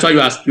 and that's why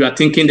you are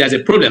thinking there's a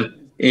problem,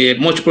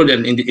 much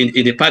problem in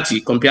the party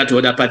compared to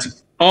other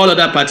parties. All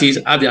other parties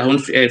have their own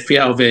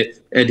fear of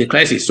the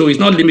crisis. So it's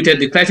not limited.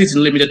 The crisis is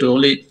not limited to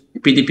only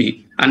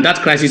PDP, and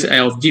that crisis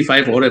of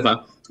G5 or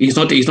whatever is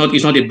not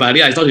a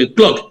barrier. It's not a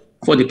clock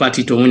for the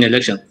party to win the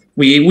election.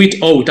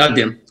 With or without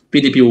them,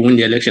 PDP will win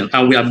the election,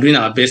 and we are doing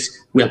our best.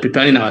 We are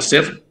preparing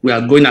ourselves. We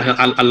are going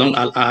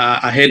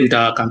ahead with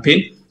our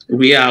campaign.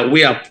 We are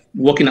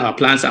working our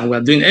plans, and we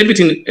are doing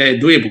everything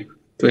doable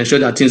to ensure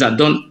that things are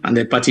done and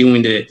the party win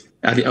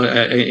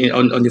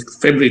on the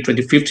February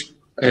 25th,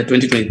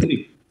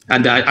 2023.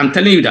 And I'm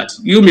telling you that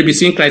you may be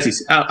seeing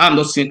crisis. I'm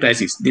not seeing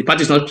crisis. The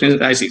party is not seeing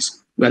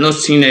crisis. We are not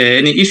seeing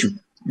any issue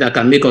that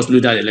can make us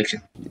lose that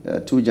election.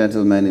 Two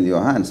gentlemen in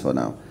your hands for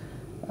now.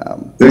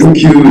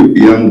 Thank you,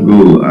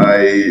 Yango.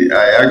 I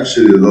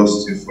actually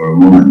lost you for a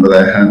moment, but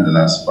I heard the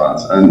last part.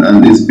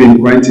 And it's been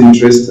quite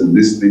interesting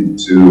listening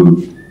to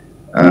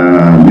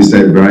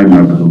Mr. Ibrahim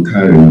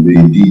Abdulkarim, the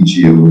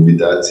DG of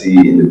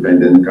Obidatti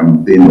Independent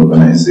Campaign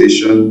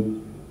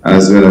Organization,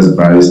 as well as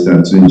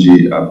Barrister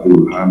Tunji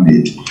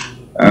Abdulhamid.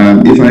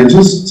 If I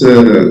just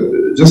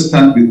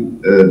start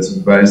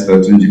with Barrister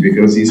Tunji,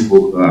 because he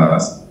spoke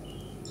last.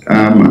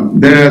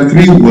 There are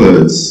three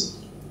words.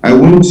 I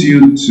want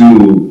you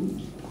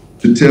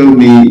to tell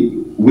me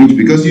which,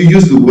 because you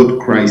use the word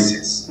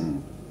crisis,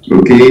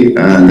 okay?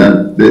 And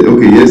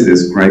okay, yes,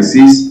 there's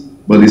crisis,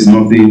 but it's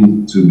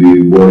nothing to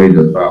be worried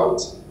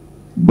about.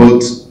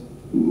 But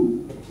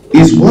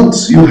is what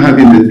you have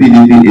in the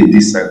PDP a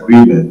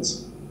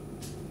disagreement,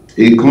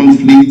 a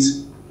conflict,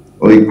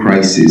 or a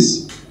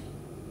crisis?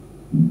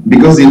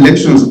 Because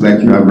elections,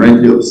 like you have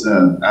rightly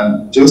observed,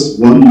 are just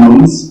 1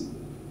 month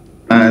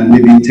and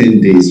maybe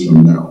 10 days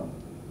from now.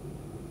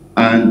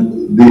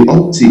 And the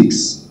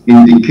optics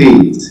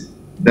indicate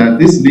that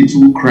this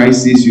little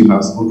crisis you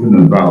have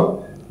spoken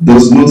about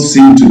does not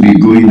seem to be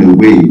going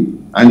away.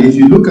 And if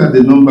you look at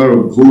the number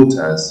of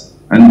voters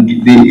and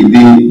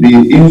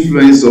the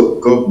influence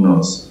of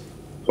governors,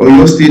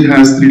 Oyo State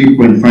has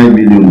 3.5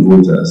 million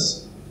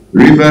voters.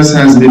 Rivers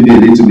has maybe a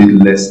little bit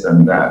less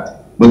than that.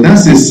 But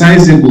that's a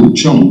sizable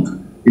chunk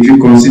if you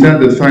consider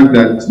the fact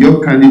that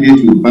your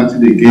candidate will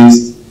battle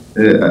against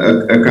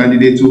a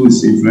candidate who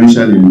is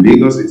influential in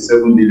Lagos with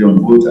 7 million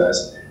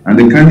voters, and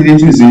the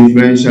candidate who is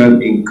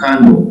influential in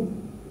Kano,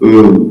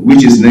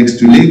 which is next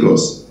to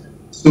Lagos.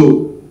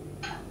 So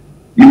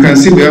you can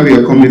see where we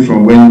are coming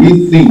from when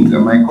we think,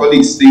 and my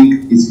colleagues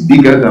think, it's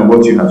bigger than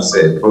what you have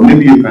said. But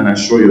maybe you can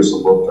assure your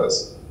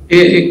supporters.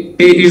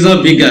 It's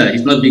not bigger.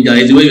 It's not bigger.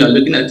 It's the way you are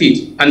looking at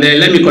it. And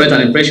let me correct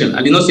an impression.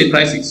 I did not say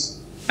crisis.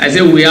 I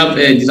said we have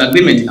a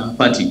disagreement in our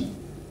party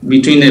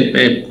between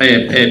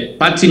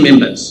party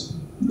members,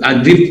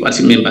 aggrieved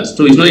party members.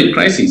 So it's not a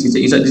crisis.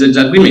 It's a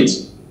disagreement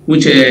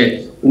which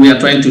we are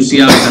trying to see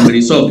how it can be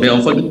resolved.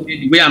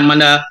 Unfortunately, the way and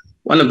manner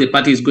one of the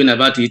parties is going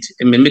about it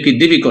may make it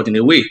difficult in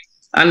a way.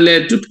 And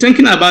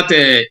thinking about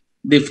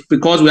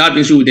because we have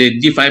issue with the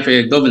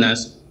G5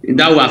 governance,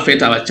 that will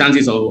affect our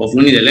chances of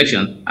winning the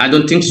election. I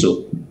don't think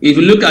so. If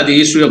you look at the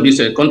history of this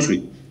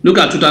country, look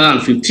at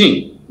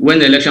 2015 when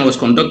the election was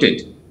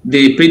conducted.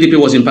 The PDP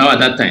was in power at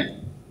that time.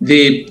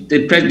 The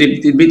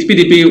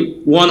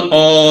PDP won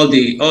all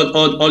his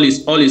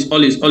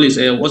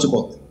what's it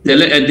called?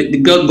 They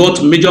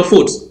got major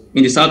votes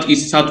in the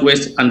southeast,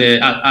 southwest, and the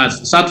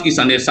southeast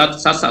and the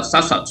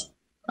south,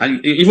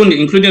 and even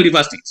including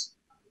River State,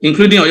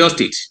 including Oyo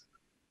State.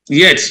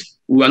 Yet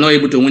we were not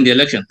able to win the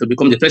election to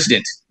become the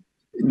president.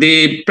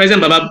 The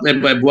President Baba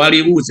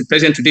Buhari, who is the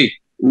president today,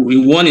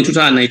 he won in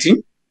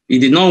 2019. He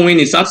did not win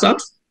in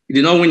South. He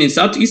did not win in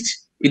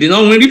Southeast. He did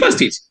not win River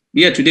State.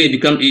 here today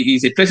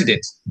he's a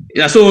president.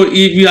 Yeah, so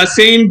if you are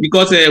saying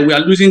because we are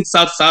losing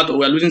South or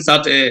we are losing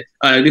South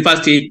River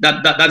State,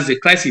 that is a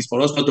crisis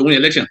for us not to win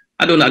election.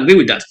 I don't agree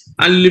with that.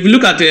 And if you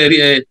look at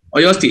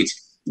Oyo State,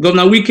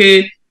 Governor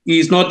Nwuke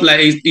is not like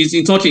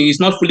he's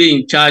not fully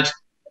in charge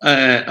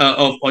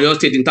of Oyo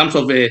State in terms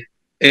of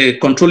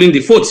controlling the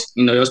votes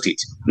in Oyo State.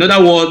 In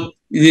other words,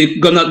 the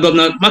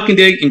Governor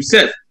Makinde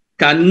himself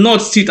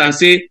cannot sit and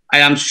say, I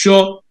am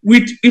sure,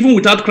 even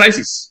without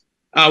crisis,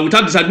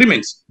 without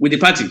disagreements with the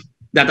party,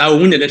 that I will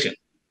win the election.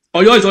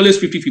 Oyo is always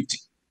 50-50.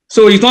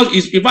 So it's not,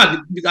 in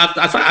fact,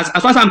 as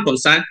far as I'm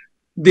concerned,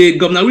 the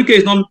Governor Nwuke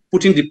is not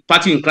putting the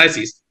party in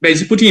crisis, but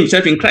he's putting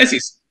himself in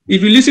crisis.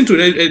 If you listen to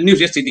the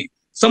news yesterday,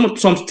 some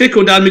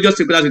stakeholders, major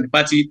stakeholders in the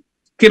party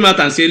came out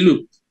and said,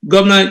 look,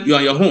 Governor, you're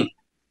on your home.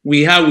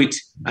 We have with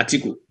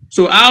Atiku.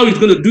 So how he's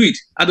going to do it,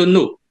 I don't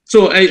know.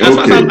 So as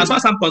far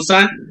as I'm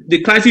concerned,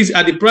 the crisis,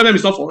 the problem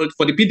is not for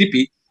the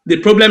PDP. The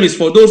problem is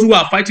for those who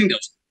are fighting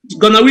those.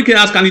 Governor Nwuke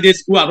has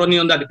candidates who are running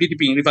under the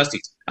PDP in River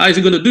State. How is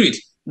he going to do it?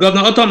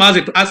 Governor Otom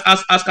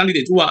has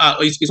candidates who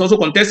is also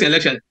contesting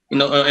election in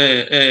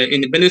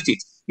the Benue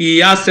State. He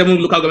has 7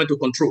 local government to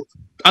control.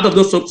 Out of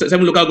those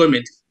 7 local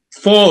government,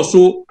 4 or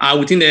so are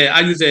within the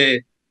IU's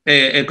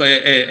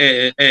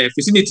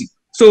vicinity.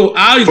 So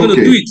how is going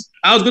to do it?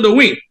 How is going to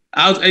win?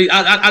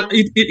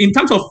 In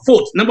terms of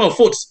votes, number of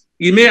votes,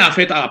 it may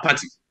affect our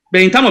party,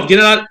 but in terms of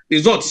general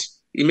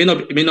results, it may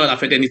not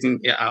affect anything.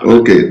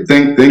 Okay,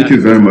 thank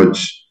you very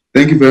much.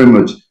 Thank you very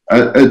much. To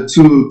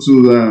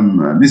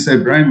Mr.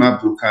 Ibrahim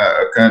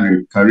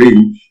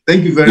Abdulkarim,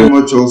 thank you very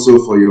much also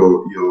for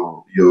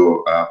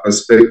your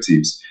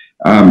perspectives.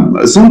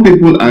 Some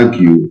people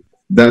argue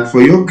that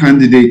for your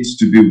candidate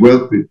to be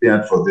well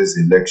prepared for this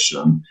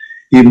election,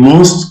 he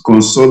must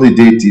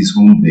consolidate his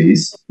home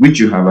base, which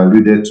you have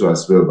alluded to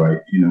as well by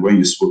when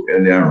you spoke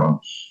earlier on.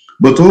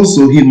 But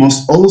also he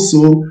must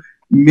also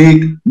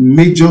make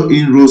major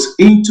inroads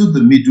into the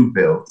Middle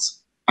Belt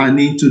and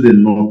into the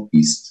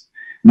Northeast.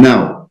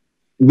 Now,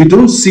 we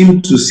don't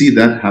seem to see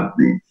that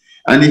happening.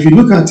 And if you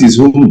look at his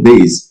home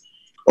base,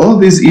 all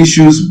these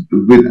issues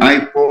with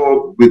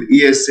IPOB, with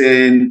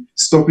ESN,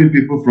 stopping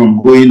people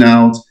from going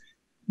out,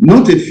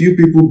 not a few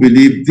people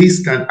believe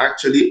this can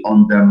actually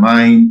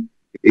undermine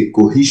a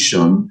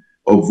cohesion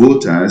of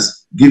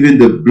voters, given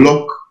the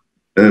block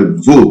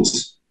vote,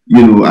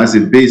 as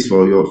a base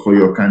for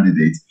your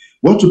candidate.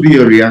 What would be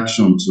your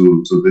reaction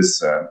to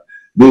this?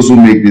 Those who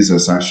make these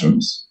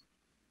assertions.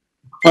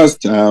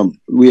 First,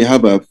 we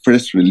have a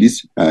press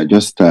release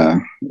just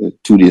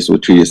 2 days or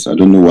 3 days. I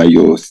don't know why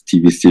your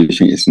TV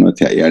station is not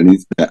here.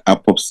 The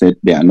APOP said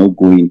they are not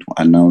going to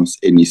announce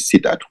any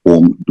sit at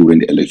home during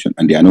the election,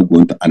 and they are not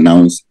going to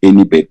announce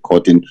any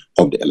boycotting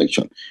of the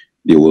election.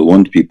 They will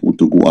want people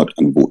to go out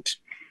and vote.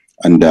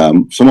 And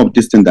some of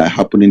these things that are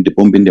happening, the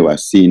bombing they were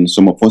seeing,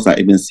 some of us are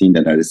even seeing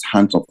that there is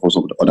hands of course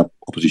of the other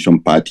opposition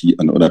party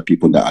and other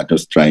people that are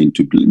just trying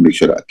to make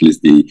sure that at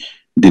least they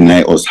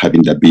deny us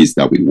having the base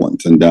that we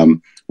want.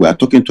 And we are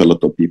talking to a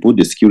lot of people.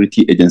 The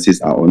security agencies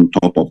are on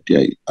top of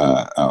their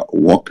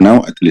work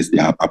now. At least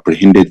they have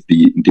apprehended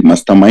the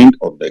mastermind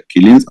of the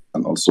killings,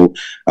 and also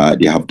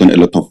they have done a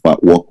lot of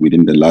work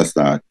within the last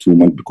 2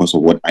 months because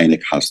of what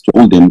INEC has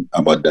told them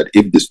about that.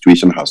 If the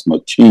situation has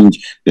not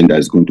changed, then there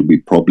is going to be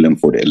a problem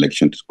for the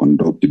election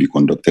to be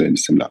conducted and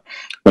similar.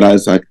 But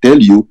as I tell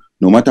you,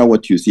 no matter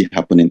what you see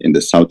happening in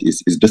the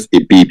Southeast, it's just a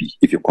baby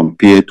if you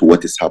compare to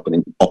what is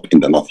happening up in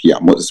the North here,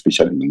 more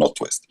especially in the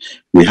Northwest.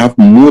 We have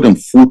more than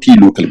 40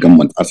 local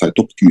governments, as I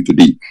talked to you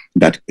today,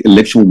 that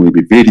election will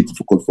be very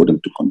difficult for them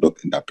to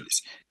conduct in that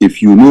place.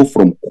 If you know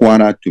from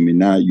Kwara to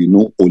Mina, you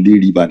know Ole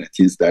River, that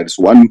is, there is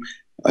one,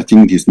 I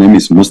think his name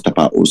is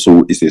Mustafa,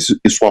 also is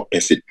a swap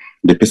person,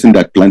 the person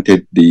that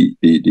planted the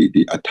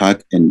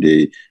attack and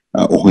the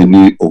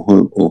Ohoni,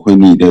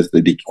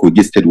 they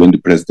coexisted when the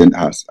president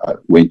has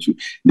went to.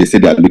 They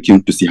said they are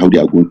looking to see how they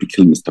are going to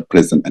kill Mr.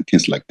 President and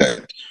things like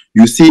that.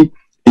 You see,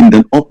 in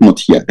the up-north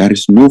here, there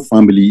is no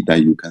family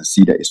that you can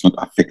see that is not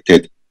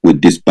affected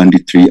with this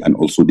banditry and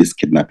also this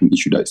kidnapping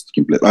issue that is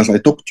taking place. As I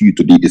talked to you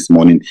today this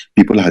morning,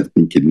 people have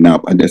been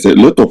kidnapped, and there's a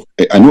lot of,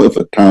 I know of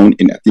a town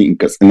in, I think in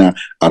Katsina,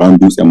 around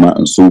Dusema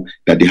and so,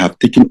 that they have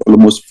taken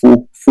almost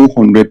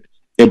 400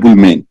 able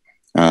men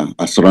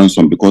as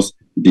ransom, because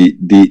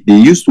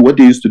what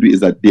they used to do is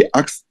that they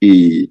ask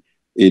a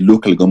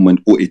local government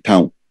or a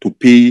town to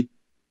pay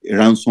a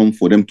ransom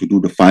for them to do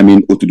the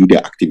farming or to do their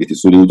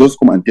activities. So they will just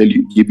come and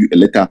give you a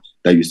letter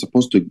that you're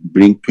supposed to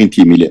bring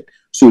 20 million.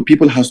 So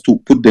people has to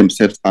put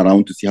themselves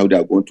around to see how they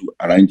are going to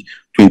arrange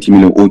 20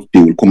 million, or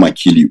they will come and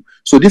kill you.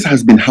 So this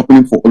has been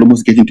happening for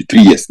almost getting to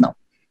 3 years now.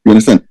 You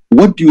understand?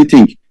 What do you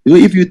think?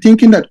 If you're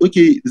thinking that,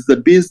 okay, it's the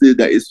base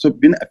that is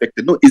being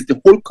affected, no, it's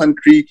the whole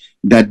country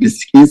that the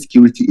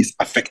insecurity is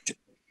affected.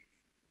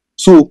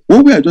 So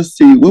what we are just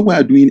saying, what we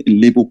are doing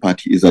in Labour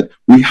Party is that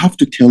we have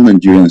to tell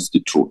Nigerians the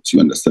truth, you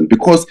understand?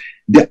 Because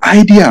the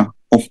idea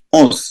of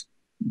us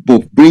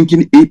both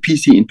bringing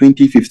APC in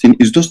 2015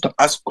 is just to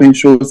ask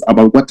questions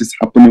about what is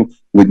happening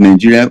with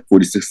Nigeria for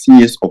the 16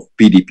 years of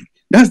PDP.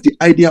 That's the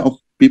idea of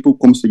people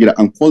comes together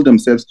and call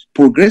themselves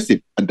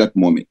progressive at that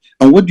moment.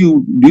 And what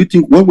do you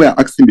think? What we are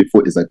asking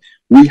before is that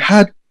we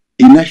had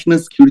a national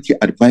security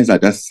advisor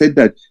that said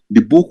that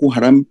the Boko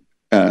Haram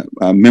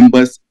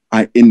members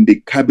are in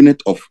the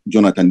cabinet of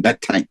Jonathan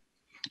that time.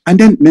 And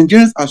then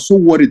Nigerians are so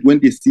worried when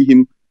they see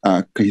him,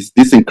 his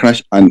distant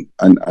crash and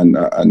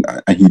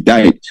he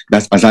died.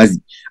 That's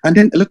Azazi. And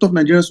then a lot of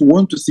Nigerians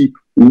want to see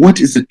what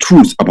is the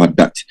truth about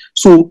that.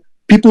 So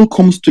people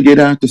comes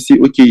together to say,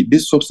 okay,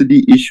 this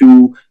subsidy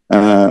issue,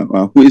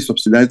 who is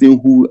subsidizing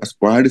who, as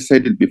Buhari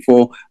said it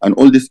before, and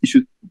all these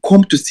issues,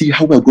 come to see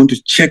how we're going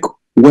to check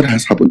what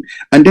has happened.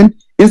 And then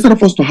instead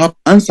of us to have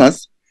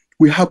answers,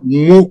 we have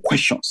more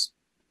questions.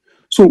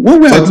 So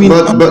what we are doing...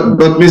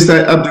 But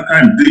Mr.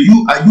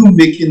 Abdulkarim, are you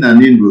making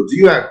an inroad? Do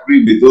you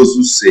agree with those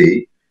who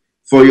say,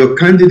 for your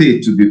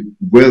candidate to be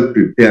well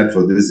prepared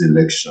for this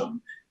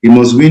election, he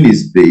must win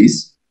his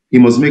base, he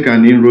must make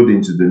an inroad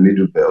into the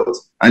middle belt,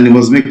 and he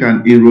must make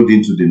an inroad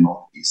into the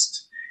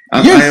northeast?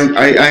 Yes.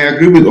 I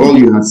agree with all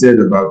you have said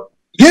about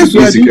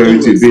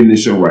security being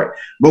nationwide.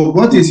 But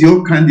what is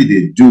your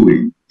candidate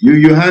doing?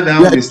 You had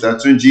out Mr.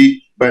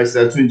 Tunji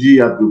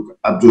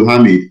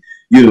Abdulhamid,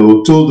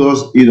 told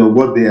us,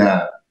 what they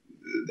are,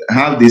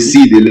 how they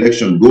see the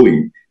election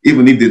going,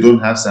 even if they don't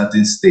have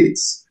certain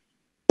states.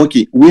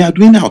 Okay, we are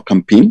doing our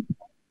campaign.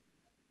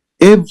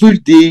 Every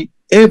day,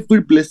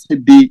 every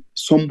blessed day,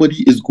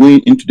 somebody is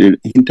going into the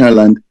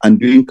hinterland and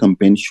doing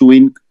campaign,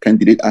 showing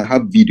candidate. I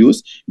have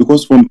videos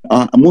because from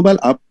our mobile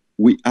app,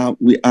 we are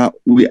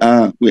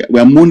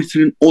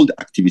monitoring all the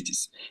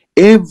activities.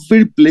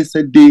 Every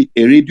blessed day,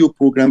 a radio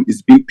program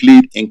is being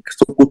played in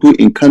Sokoto,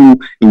 in Kano,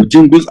 and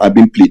jingles are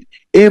being played.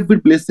 Every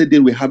blessed day,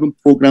 we're having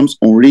programs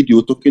on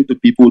radio talking to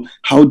people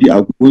how they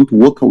are going to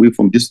walk away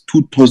from these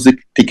 2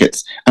 toxic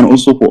tickets, and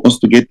also for us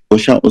to get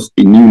usher us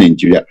a new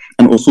Nigeria,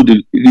 and also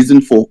the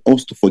reason for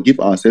us to forgive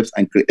ourselves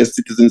and create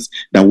citizens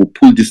that will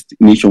pull this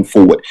nation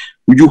forward.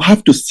 You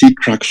have to see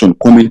traction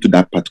coming to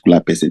that particular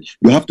person.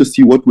 You have to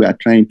see what we are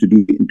trying to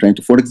do.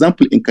 For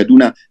example, in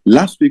Kaduna,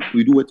 last week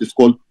we do what is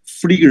called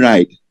free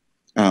ride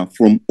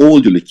from all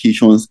the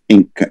locations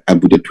with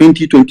the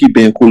 2020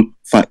 vehicle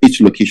for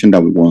each location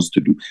that we want to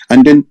do.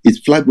 And then it's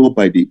flagged up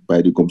by the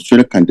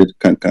gubernatorial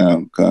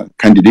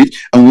candidate.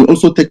 And we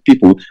also take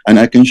people, and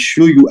I can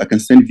show you, I can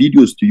send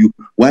videos to you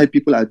while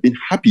people have been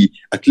happy,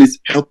 at least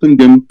helping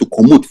them to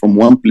commute from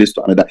one place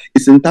to another.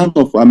 It's in terms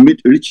of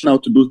reaching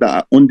out to those that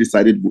are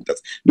undecided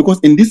voters. Because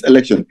in this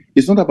election,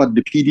 it's not about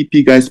the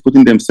PDP guys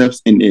putting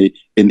themselves in a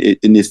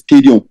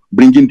stadium,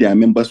 bringing their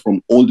members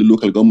from all the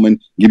local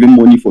government, giving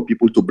money for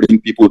people to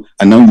bring people,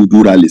 and now you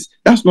do rallies.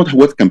 That's not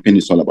what campaign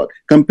is all about.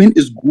 Campaign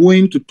is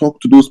going to talk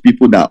to those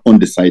people that are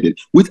undecided,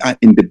 which are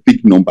in the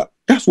big number.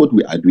 That's what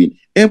we are doing.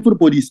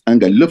 Everybody is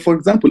angry. Look, for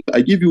example, I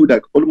give you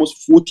like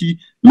almost 40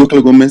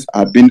 local governments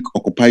are being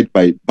occupied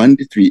by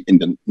banditry in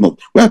the north.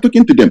 We are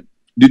talking to them.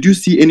 Did you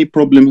see any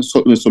problem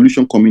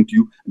solution coming to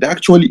you? There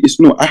actually is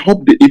no. I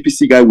hope the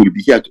APC guy will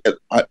be here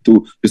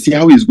to see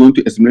how he's going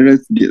to explain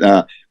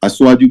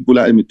Asuwaju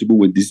Bola Ahmed Tinubu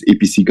with this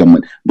APC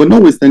government. But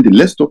notwithstanding,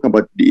 let's talk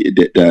about the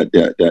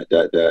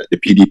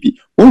PDP.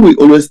 What we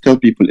always tell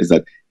people is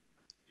that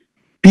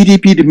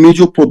PDP, the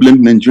major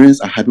problem Nigerians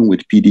are having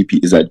with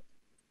PDP is that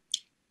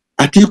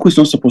Atiku is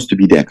not supposed to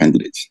be their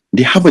candidate.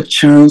 They have a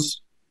chance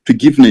to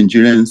give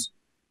Nigerians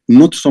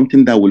not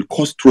something that will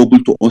cause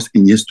trouble to us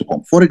in years to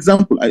come. For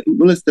example, I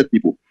always tell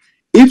people,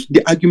 if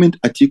the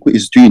argument Atiku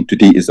is doing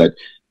today is that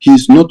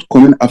he's not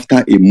coming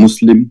after a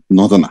Muslim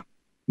northerner,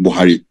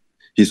 Buhari,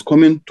 he's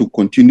coming to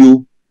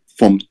continue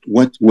from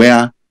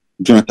where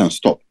Jonathan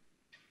stopped.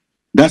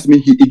 That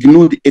means he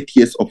ignored the 8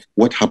 years of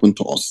what happened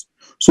to us.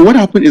 So what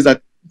happened is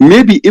that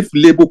maybe if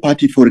Labour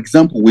Party, for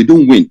example, we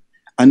don't win,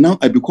 and now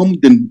I become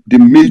the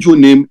major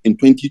name in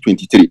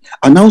 2023,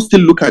 and now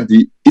still look at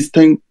the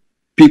Eastern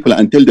people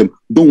and tell them,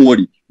 don't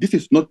worry, this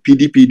is not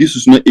PDP, this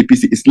is not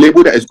APC, it's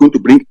Labour that is going to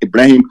bring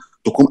Ibrahim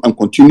to come and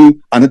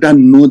continue another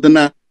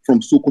northerner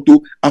from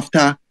Sokoto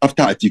after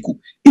Atiku.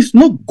 It's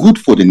not good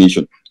for the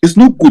nation. It's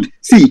not good.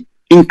 See,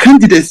 in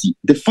candidacy,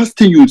 the first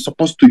thing you're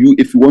supposed to do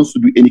if you want to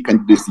do any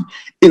candidacy,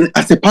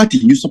 as a party,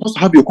 you're supposed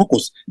to have your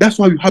caucus. That's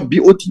why you have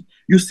BOT.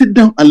 You sit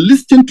down and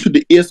listen to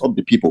the ears of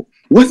the people.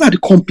 What are the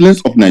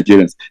complaints of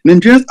Nigerians?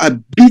 Nigerians are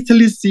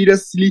bitterly,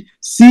 seriously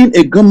seeing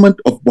a government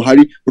of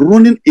Buhari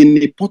running a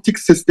nepotic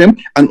system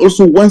and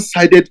also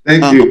one-sided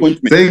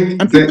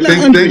appointment.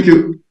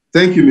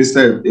 Thank you,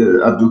 Mr.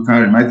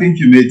 Abdulkarim. I think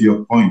you made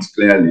your point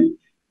clearly.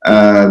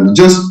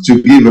 Just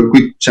to give a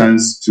quick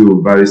chance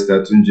to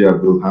Barrister Tunji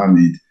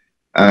Abdulhamid,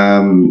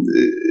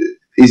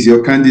 is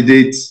your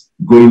candidate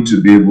going to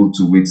be able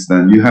to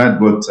withstand? You heard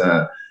what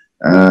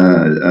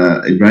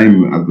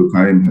Ibrahim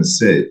Abdulkarim has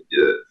said.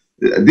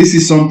 This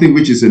is something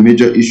which is a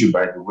major issue,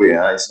 by the way.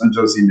 It's not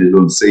just him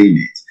alone saying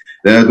it.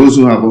 There are those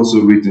who have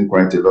also written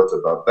quite a lot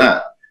about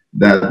that.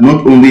 That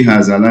not only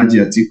has Alhaji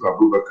Atiku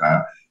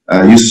Abubakar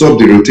usurped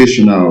the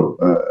rotational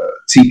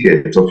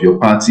ticket of your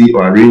party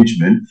or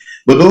arrangement,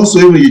 but also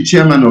even the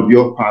chairman of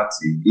your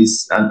party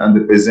is and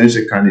the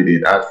presidential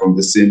candidate are from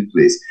the same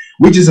place,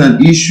 which is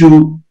an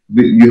issue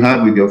you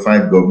have with your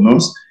 5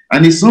 governors,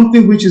 and it's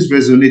something which is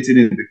resonating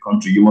in the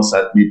country. You must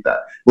admit that.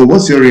 But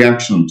what's your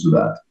reaction to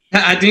that?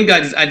 I think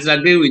I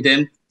disagree with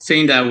them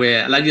saying that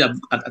we're likely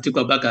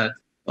Atiku Abubakar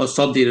or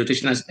stop the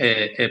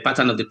rotational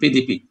pattern of the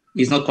PDP.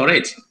 It's not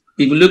correct.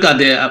 If you look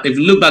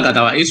back at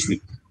our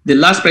history, the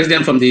last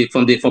president from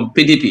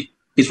PDP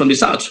is from the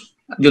South,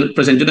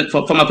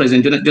 former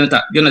President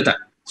Jonathan.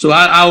 So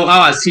how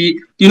I see,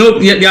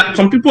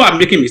 some people are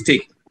making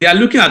mistake. They are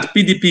looking at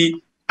PDP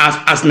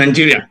as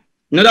Nigeria.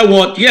 In other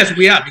words, yes,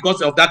 we are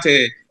because of that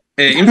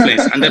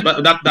influence and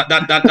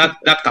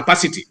that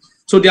capacity.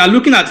 So they are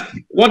looking at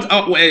what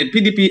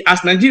PDP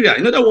as Nigeria.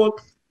 In other words,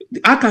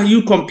 how can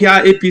you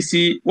compare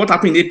APC, what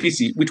happened in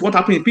APC, with what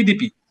happened in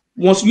PDP?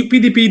 Once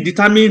PDP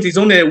determines its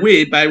own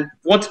way by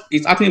what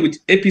is happening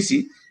with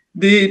APC,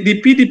 the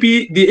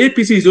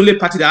APC is the only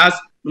party that has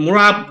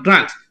moral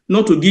grant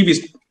not to give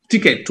its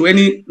ticket to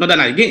any northern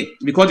again,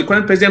 because the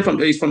current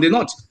president is from the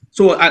north.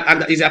 So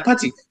and is a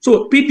party.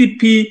 So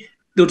PDP,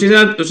 the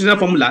rotational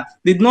formula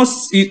did not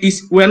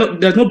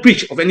there's no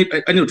breach of any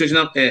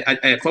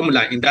rotational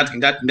formula in that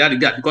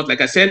regard, because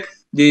like I said,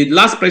 the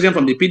last president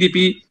from the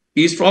PDP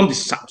is from the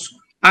South.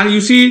 And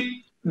you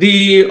see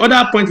the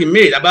other point he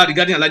made about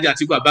regarding Alhaji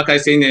Atiku Abubakar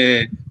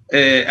saying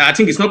I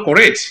think it's not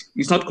correct.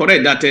 It's not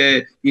correct that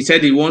he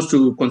said he wants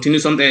to continue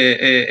something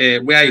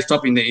where he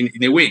stopped in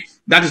a way.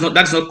 That is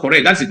not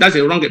correct. That's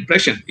a wrong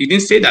impression. He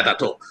didn't say that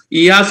at all.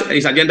 He has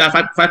his agenda,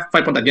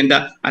 five-point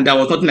agenda, and there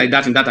was nothing like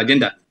that in that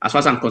agenda, as far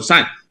as I'm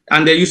concerned.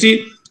 And you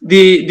see,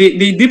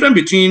 the difference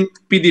between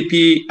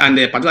PDP and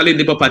particularly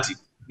Labour Party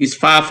is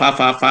far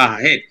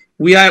ahead.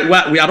 We are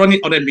running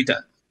 100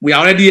 meters. We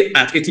are already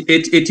at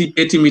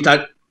 80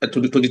 meters to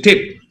the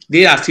tape.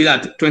 They are still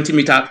at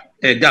 20-meter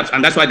gaps,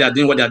 and that's why they are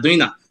doing what they are doing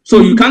now. So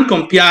you can't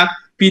compare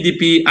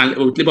PDP and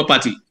Labour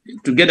Party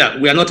together.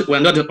 We are not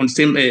on the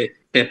same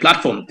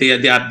platform.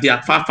 They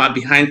are far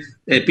behind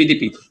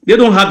PDP. They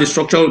don't have the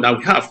structure that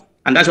we have,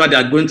 and that's why they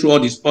are going through all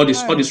this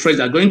stress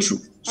they are going through.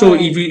 So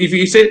if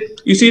you say,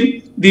 you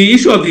see, the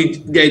issue of the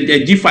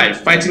G5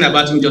 fighting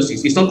about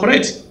injustice is not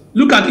correct.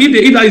 Look at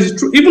if that is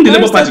true, even the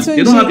Labour Party,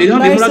 they don't have the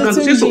moral ground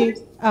to say so.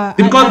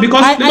 Because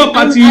Labour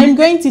Party. I'm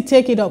going to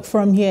take it up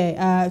from here.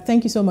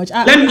 Thank you so much.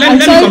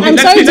 I'm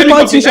sorry to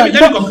cut you short.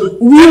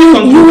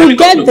 You will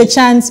get the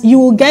chance. You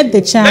will get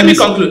the chance. Let me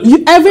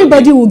conclude.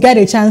 Everybody will get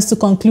a chance to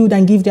conclude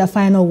and give their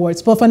final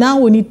words. But for now,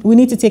 we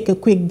need to take a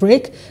quick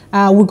break.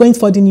 We're going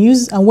for the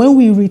news, and when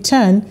we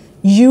return,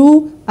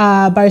 you,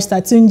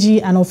 Barrister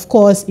Tunji, and of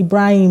course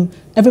Ibrahim,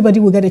 everybody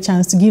will get a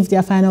chance to give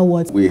their final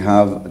words. We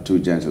have two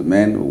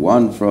gentlemen,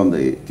 one from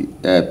the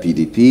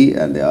PDP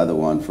and the other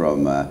one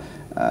from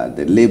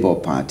the Labour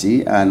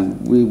Party, and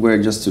we were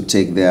just to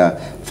take their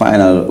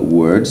final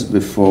words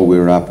before we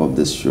wrap up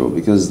this show,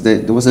 because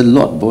there was a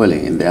lot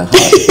boiling in their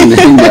hearts,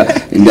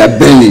 in their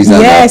bellies,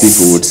 as yes,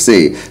 people would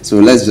say. So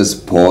let's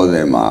just pour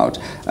them out.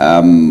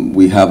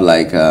 We have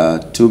like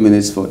 2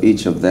 minutes for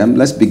each of them.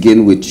 Let's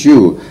begin with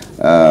you,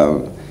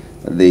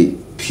 the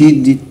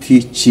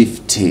PDP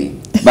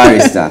chieftain.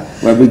 Barrister,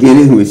 we're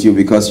beginning with you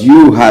because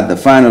you had the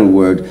final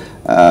word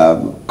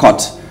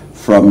cut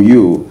from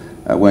you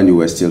when you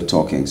were still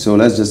talking. So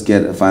let's just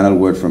get a final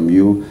word from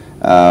you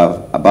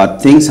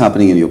about things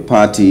happening in your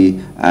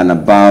party and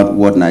about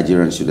what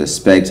Nigerians should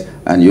expect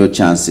and your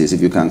chances.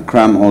 If you can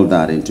cram all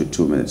that into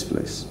 2 minutes,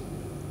 please.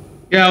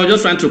 Yeah, I was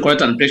just trying to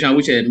correct an impression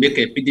which make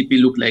a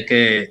PDP look like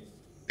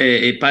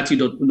a party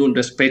that don't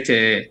respect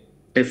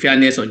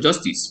fairness or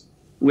justice.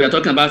 We are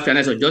talking about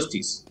fairness or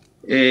justice.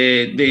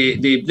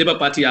 The Labour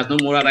Party has no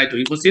moral right to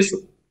even say so.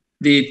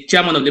 The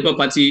chairman of the Labour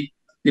Party,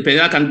 the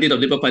presidential candidate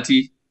of the Labour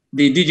Party,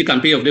 the DG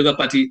campaign of the Labour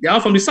Party, they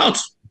are from the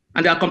South,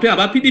 and they are complaining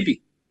about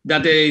PDP,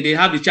 that they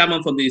have the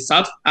chairman from the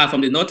South,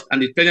 from the North,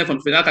 and the president from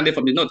the presidential candidate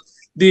from the North.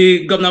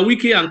 The Governor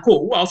Nwuke and co,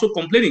 who are also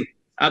complaining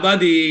about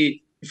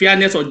the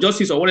fairness or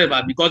justice or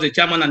whatever, because the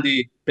chairman and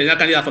the presidential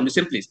candidate are from the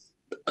same place.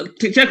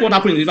 Check what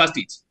happened in River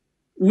State.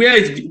 Where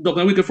is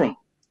Governor Nwuke from?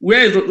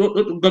 Where is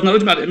Governor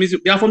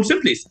Obidatti? They are from the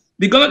same place.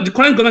 The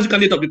current governorship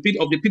candidate of the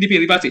PDP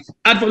in River State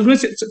are from the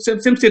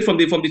same state from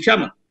the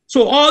chairman.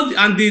 So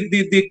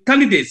the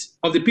candidates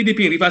of the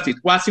PDP in River State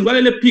were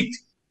singularly picked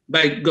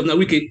by Governor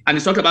Nwuke, and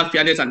he's talking about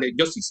fairness and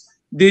justice.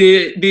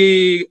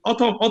 The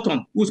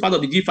Autumn, who's part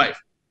of the G5,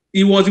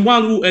 he was the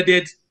one who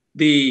headed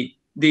the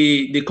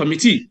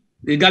committee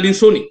regarding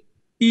Sony.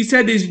 He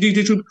said they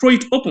should throw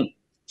it open.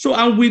 So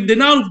and they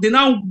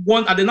now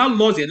won, and they now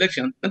lost the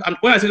election. And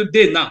when I say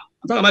they now,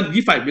 I'm talking about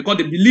the G5, because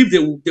they believe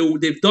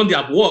they've done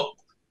their work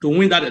to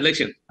win that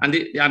election, and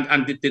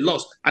they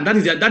lost. And that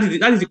is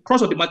the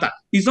crux of the matter.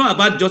 It's not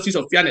about justice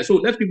or fairness. So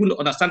let people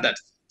understand that.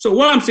 So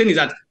what I'm saying is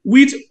that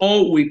with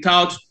or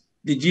without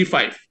the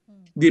G5,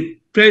 the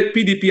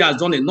PDP has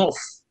done enough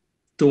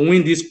to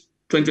win this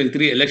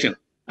 2023 election.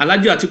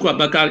 Alhaji Atiku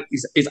Abubakar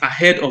is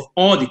ahead of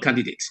all the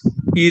candidates.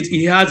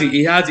 He has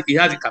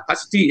the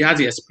capacity, he has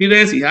the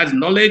experience, he has the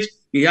knowledge,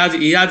 he has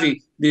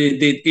the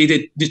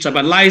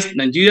destabilized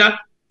Nigeria.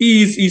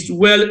 He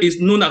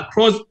is known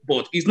across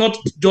board. He's not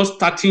just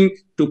starting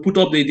to put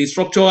up the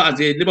structure as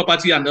the Labour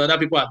Party and the other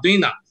people are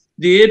doing now.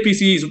 the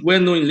APC is well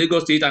known in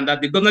Lagos State, and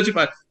that the governorship,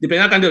 the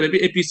presidential candidate of the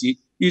APC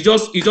is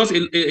just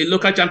a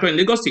local champion in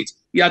Lagos State.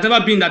 He has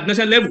never been at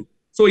national level,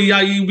 so he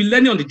will be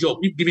learning on the job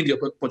if given the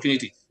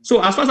opportunity.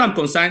 So as far as I'm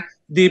concerned,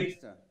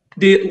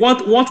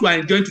 what we are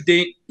enjoying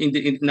today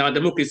in our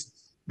democracy,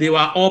 they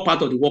were all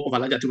part of the work of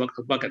Alhaji Atiku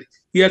Abubakar.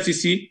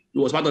 EFCC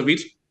was part of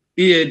it.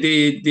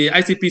 The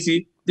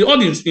ICPC, all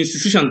the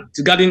institutions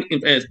regarding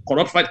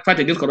fight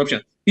against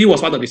corruption, he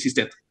was part of the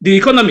system. The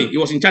economy, he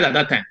was in charge at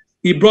that time.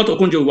 He brought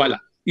Okonjo-Iweala.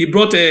 He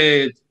brought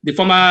the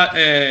former,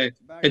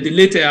 the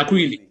late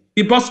Akuili.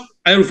 He brought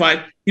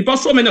El-Rufai. He brought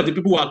so many of the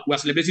people who are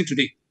celebrating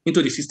today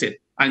into the system.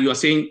 And you are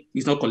saying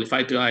he's not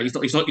qualified to,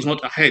 he's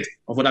not ahead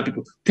of other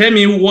people. Tell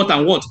me what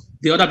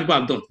the other people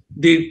have done.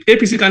 The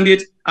APC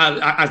candidate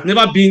has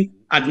never been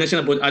at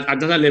national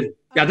level.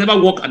 He has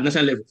never worked at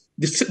national level.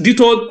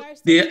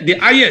 The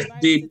highest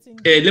the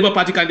Labour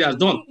Party candidate has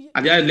done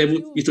at the highest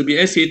level is to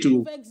be SA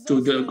to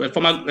the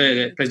former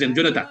President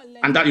Jonathan,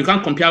 and that you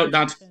can't compare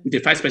that with the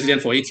vice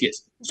president for 8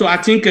 years. So I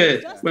think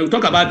when we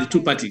talk about the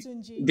two parties,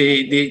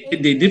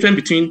 the difference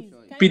between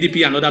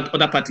PDP and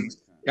other parties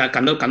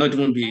cannot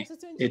even be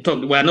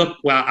talked. We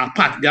are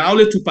apart. There are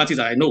only two parties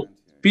that I know: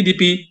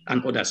 PDP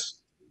and others.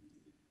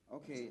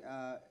 Okay,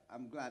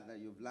 I'm glad that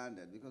you've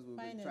landed, because we've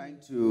been trying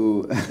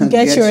to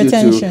get your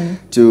attention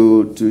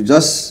to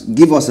just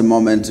give us a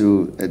moment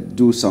to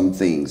do some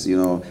things,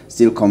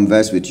 still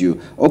converse with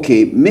you.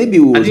 Okay, maybe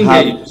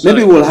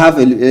we'll have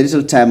a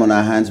little time on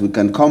our hands. We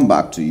can come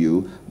back to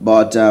you,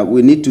 but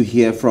we need to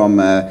hear from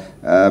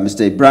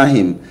Mr.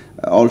 Ibrahim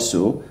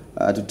also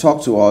to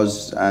talk to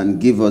us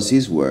and give us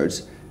his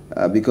words.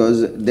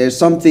 Because there's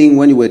something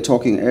when you were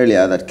talking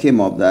earlier that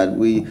came up that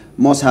we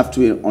must have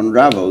to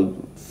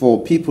unravel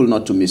for people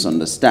not to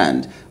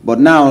misunderstand. But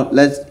now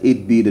let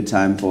it be the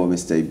time for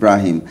Mr.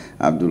 Ibrahim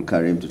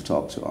Abdulkarim to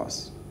talk to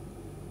us.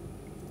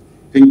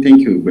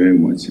 Thank you very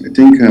much. I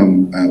think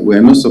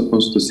we're not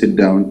supposed to sit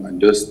down and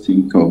just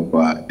think of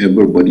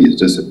everybody is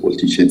just a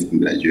politician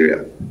in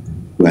Nigeria.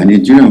 We are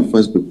Nigerian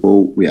first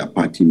before we are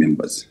party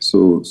members.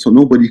 So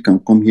nobody can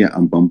come here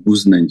and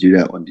bamboozle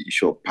Nigeria on the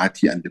issue of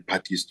party and the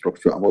party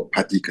structure and what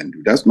party can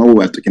do. That's not what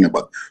we're talking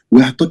about.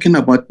 We are talking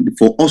about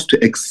for us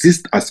to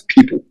exist as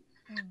people,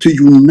 to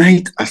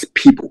unite as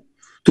people,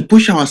 to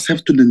push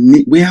ourselves to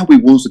the where we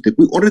want to take.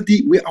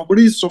 We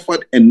already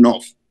suffered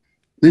enough.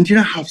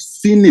 Nigeria have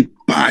seen it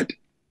bad.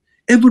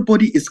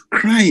 Everybody is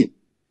crying.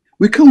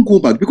 We can't go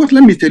back, because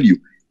let me tell you,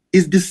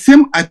 it's the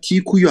same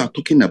Atiku you are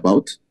talking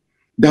about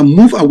that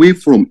move away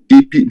from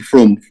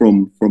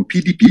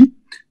PDP,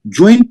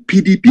 joined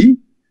PDP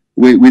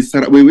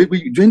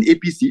we joined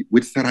APC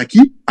with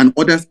Saraki and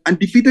others and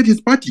defeated his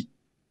party.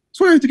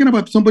 So are you talking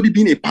about somebody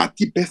being a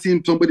party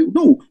person,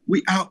 no,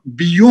 we are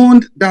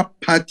beyond that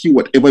party,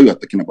 whatever you are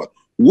talking about.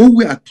 What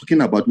we are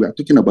talking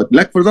about,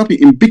 like, for example,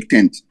 in Big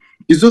Tent,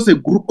 it's just a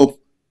group of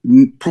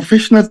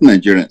professional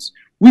Nigerians.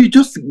 We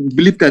just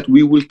believe that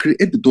we will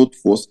create the dot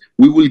force.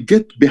 We will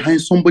get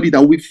behind somebody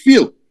that we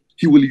feel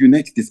he will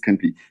unite this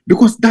country,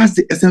 because that's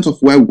the essence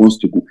of where he wants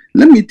to go.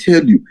 Let me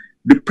tell you,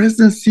 the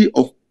presidency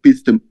of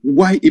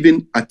why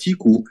even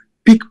Atiku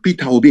picked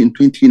Peter Obi in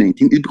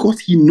 2019 is because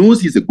he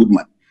knows he's a good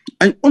man.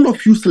 And all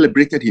of you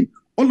celebrated him.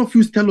 All of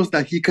you tell us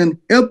that he can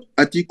help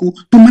Atiku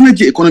to manage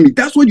the economy.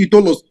 That's what you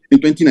told us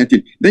in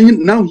 2019.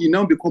 Then he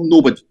now become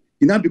nobody.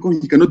 He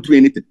cannot do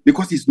anything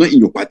because he's not in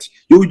your party.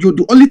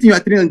 The only thing you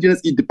are telling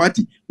Nigerians is the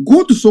party.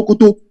 Go to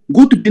Sokoto,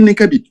 go to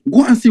Benin-Kabi,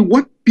 go and see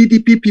what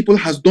PDP people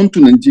has done to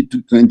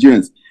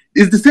Nigerians.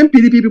 It's the same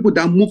PDP people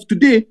that moved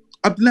today.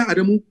 Abdullah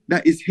Adamu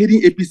that is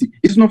heading APC.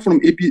 It's not from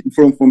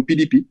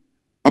PDP.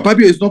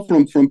 Apabio is not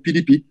from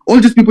PDP. All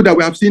these people that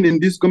we have seen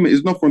in this government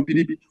is not from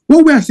PDP.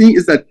 What we are saying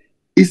is that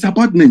it's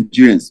about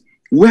Nigerians.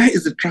 Where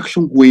is the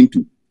traction going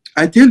to?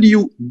 I tell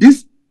you,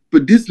 this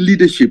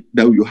leadership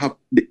that you have,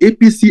 the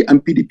APC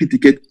and PDP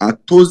ticket are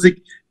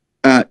toxic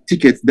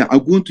tickets that are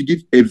going to give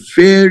a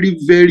very,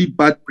 very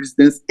bad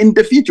precedence in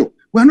the future.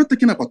 We are not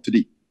talking about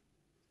today.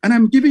 And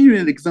I'm giving you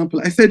an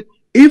example. I said,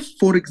 if,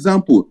 for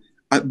example,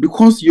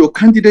 because your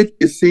candidate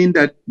is saying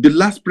that the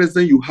last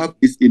president you have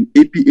is in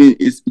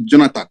APA is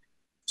Jonathan,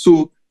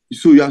 so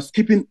you are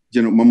skipping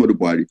General Muhammadu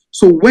Buhari.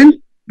 So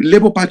when the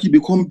Labour Party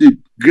become the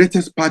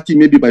greatest party,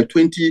 maybe by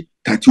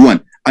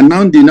 2031, and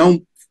now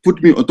they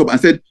put me on top and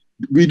said,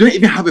 we don't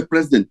even have a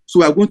president, so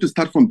we are going to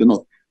start from the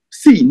north.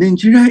 See,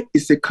 Nigeria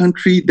is a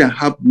country that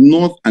have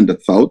north and the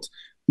south,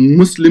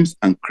 Muslims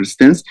and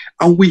Christians,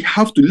 and we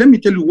have to, let me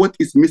tell you what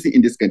is missing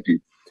in this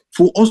country.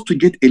 For us to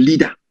get a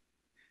leader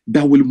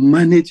that will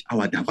manage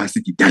our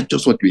diversity, that's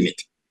just what we need.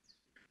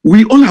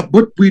 We all have,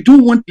 but we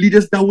don't want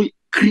leaders that will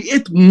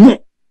create more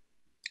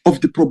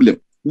of the problem.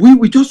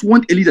 We just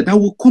want a leader that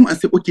will come and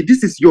say, okay,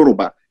 this is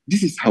Yoruba,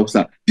 this is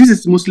Hausa, this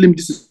is Muslim,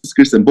 this is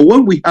Christian. But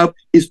what we have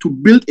is to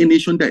build a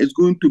nation that is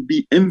going to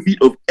be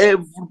envied of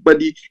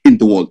everybody in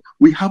the world.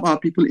 We have our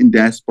people in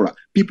diaspora,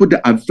 people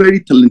that are very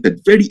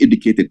talented, very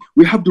educated.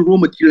 We have the raw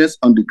materials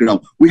on the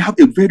ground. We have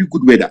a very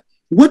good weather.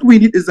 What we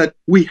need is that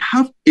we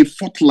have a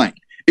fourth line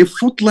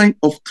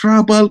of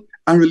tribal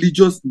and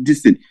religious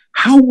dissent.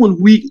 How will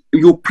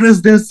your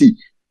presidency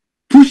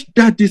push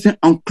that distance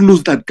and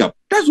close that gap.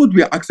 That's what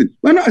we are asking.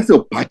 We're not asking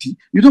a party.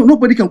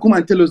 Nobody can come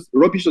and tell us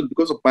rubbish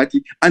because of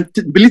party and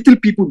belittle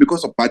people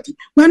because of party.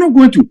 We're not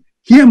going to.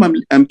 Here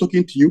I'm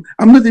talking to you.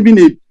 I'm not even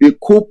a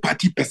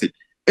co-party person.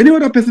 Any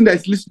other person that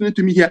is listening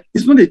to me here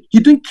is not he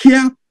don't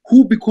care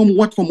who become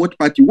what from what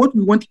party. What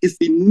we want is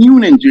a new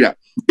Nigeria,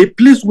 a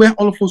place where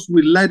all of us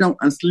will lie down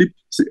and sleep.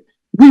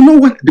 We know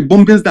what the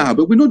bombings that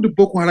happened. We know the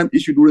Boko Haram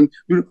issue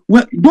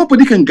well,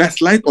 nobody can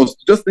gaslight us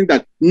to just think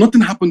that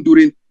nothing happened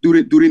during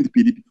the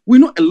PDP. We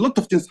know a lot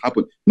of things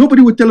happened.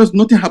 Nobody will tell us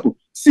nothing happened.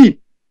 See,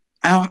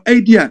 our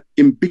idea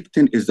in Big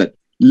Ten is that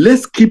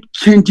let's keep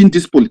changing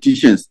these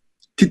politicians.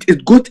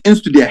 It got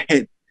into their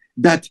head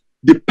that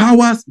the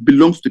powers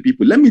belongs to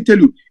people. Let me tell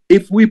you,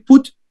 if we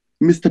put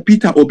Mr.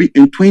 Peter Obi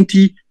in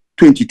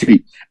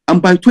 2023,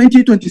 and by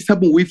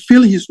 2027 we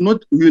feel he's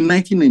not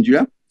uniting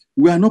Nigeria,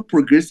 we are not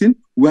progressing,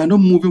 we are not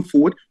moving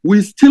forward,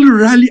 we'll still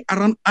rally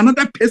around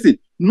another person,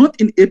 not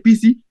in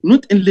APC,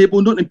 not in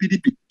Labour, not in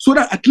PDP, so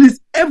that at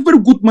least every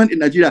good man in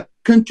Nigeria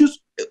can choose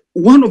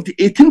one of the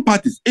 18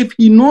 parties if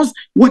he knows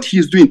what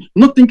he's doing,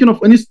 not thinking of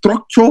any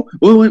structure.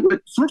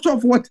 Structure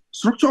of what?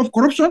 Structure of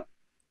corruption?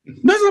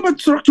 That's not about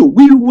structure.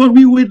 We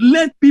would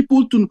let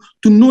people to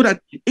know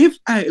that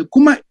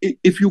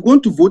if you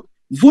want to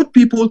vote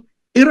people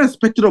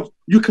irrespective of,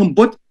 you can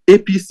vote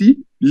APC,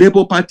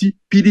 Labour Party,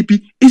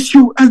 PDP. It's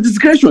your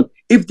discretion.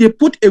 If they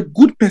put a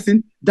good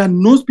person that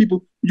knows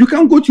people, you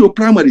can go to your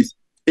primaries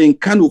in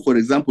Kano, for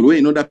example, or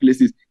in other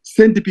places.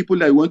 Send the people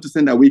that you want to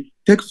send away.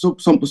 Take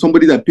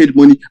somebody that paid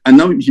money, and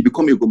now he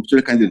become a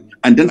gubernatorial candidate.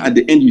 And then at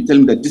the end, you tell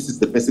him that this is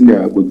the person they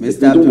are going to.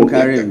 Mr.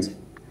 Abdulkarim,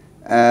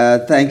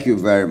 thank you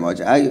very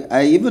much.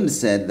 I even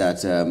said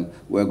that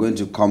we're going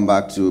to come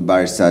back to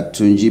Barrister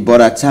Tunji,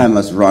 but our time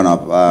has run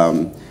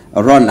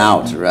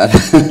out rather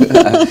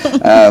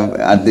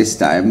at this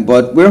time.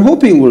 But we're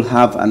hoping we'll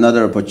have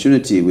another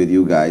opportunity with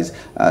you guys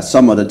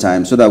some other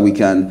time so that we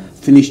can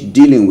finish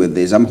dealing with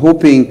this. I'm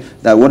hoping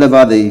that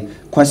whatever the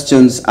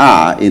questions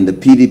are in the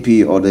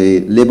PDP or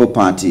the Labour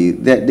Party,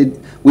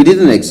 we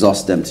didn't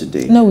exhaust them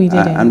today. No, we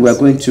didn't. And we're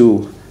going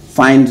to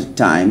find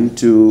time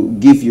to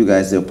give you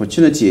guys the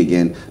opportunity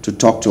again to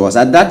talk to us.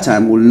 At that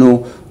time, we'll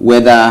know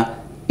whether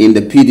in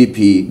the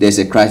PDP there's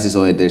a crisis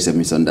or there's a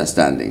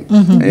misunderstanding.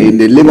 In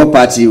the Labour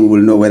Party, we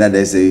will know whether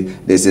there's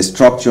a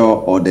structure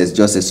or there's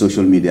just a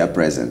social media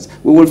presence.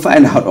 We will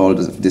find out all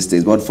these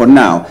things. But for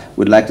now,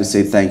 we'd like to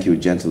say thank you,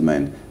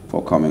 gentlemen,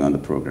 for coming on the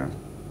program.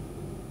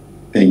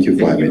 Thank you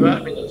for having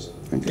me.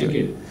 Thank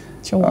you.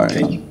 Sure. All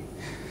right.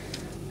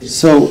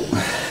 So,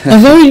 a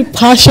very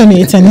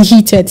passionate and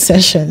heated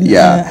session,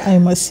 yeah, I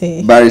must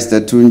say.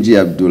 Barrister Tunji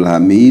Abdul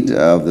Hamid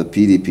of the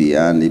PDP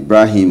and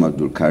Ibrahim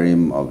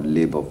Abdulkarim of the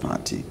Labour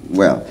Party.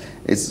 Well,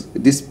 it's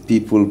these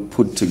people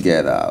put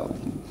together.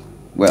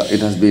 Well,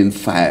 it has been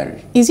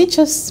fiery. Is it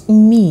just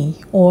me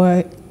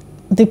or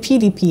the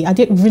PDP? Are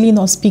they really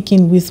not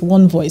speaking with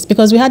one voice?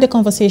 Because we had a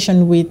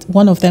conversation with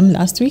one of them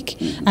last week,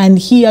 and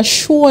he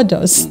assured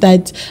us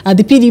that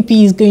the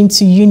PDP is going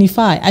to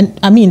unify. And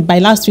I mean, by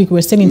last week,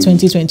 we're still in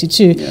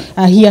 2022.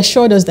 Yeah. He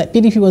assured us that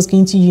PDP was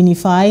going to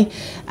unify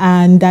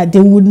and that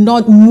they would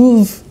not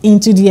move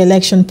into the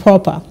election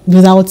proper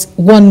without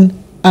one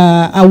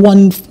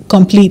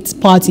complete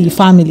party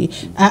family.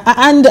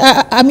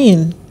 I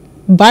mean,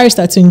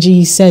 Barrister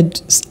Tunji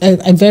said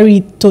a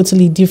very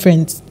totally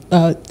different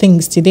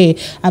things today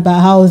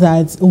about how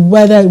that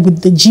whether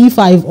with the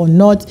G5 or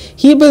not,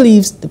 he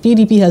believes the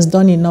PDP has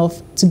done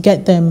enough to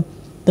get them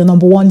the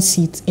 #1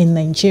 seat in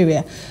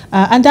Nigeria,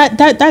 and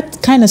that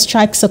kind of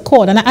strikes a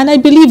chord, and I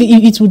believe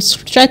it would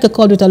strike a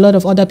chord with a lot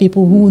of other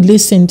people who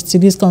listened to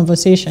this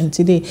conversation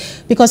today.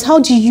 Because how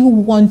do you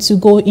want to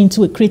go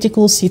into a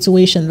critical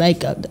situation like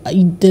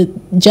the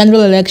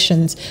general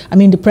elections? I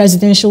mean, the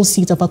presidential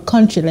seat of a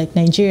country like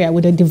Nigeria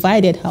with a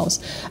divided house.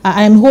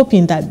 I am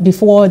hoping that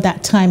before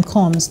that time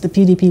comes, the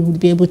PDP would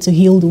be able to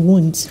heal the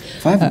wounds.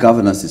 5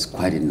 governors is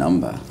quite a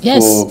number.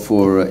 Yes.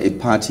 For a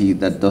party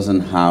that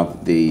doesn't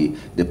have the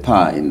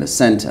power in the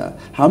center.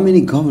 How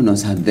many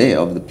governors are there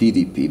of the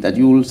PDP that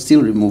you will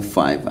still remove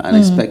 5 and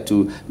expect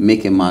to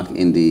make a mark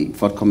in the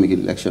forthcoming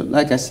election?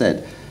 Like I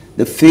said,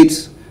 the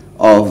fate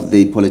of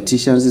the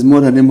politicians is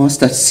more than a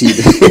mustard seed,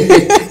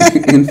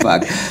 in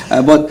fact.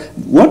 But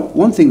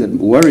one thing that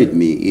worried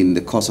me in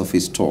the course of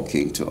his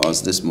talking to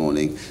us this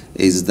morning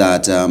is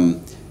that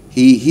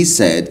he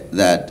said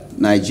that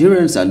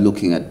Nigerians are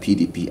looking at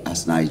PDP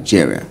as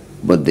Nigeria,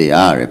 but they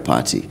are a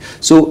party.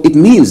 So it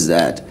means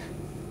that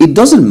it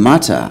doesn't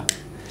matter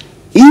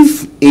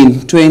if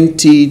in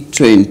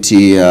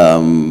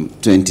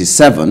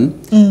 2027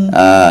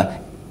 a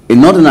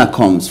northerner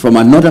comes from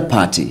another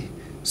party,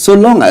 so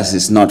long as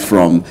it's not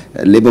from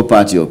Labour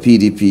Party or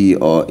PDP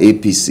or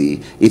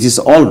APC, it is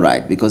all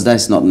right because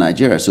that's not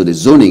Nigeria. So the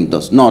zoning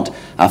does not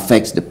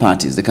affect the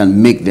parties. They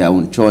can make their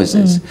own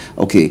choices.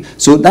 Okay,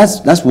 so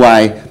that's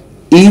why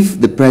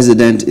if the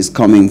president is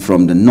coming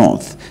from the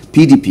north,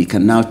 PDP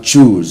can now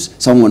choose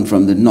someone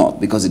from the north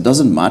because it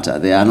doesn't matter.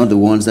 They are not the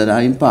ones that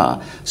are in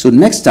power. So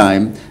next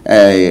time,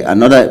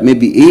 another,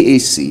 maybe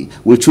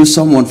AAC, will choose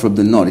someone from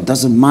the north. It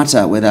doesn't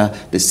matter whether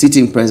the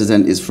sitting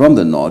president is from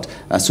the north,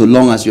 so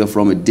long as you're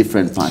from a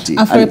different party.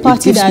 And for a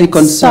party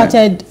that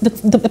started,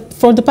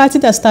 for the party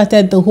that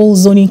started the whole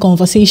zoning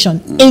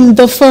conversation in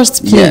the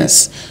first place,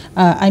 yes.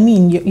 I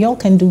mean, y'all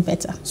can do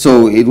better.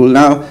 So it will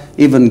now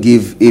even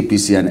give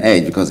APC an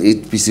edge, because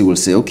APC will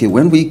say, okay,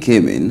 when we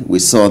came in, we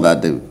saw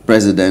that the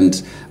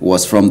president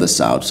was from the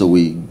south, so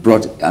we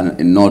brought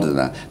a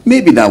northerner.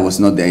 Maybe that was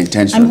not their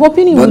intention. I'm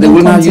hoping it but they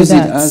will now use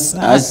that. it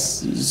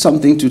as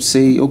something to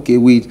say, okay,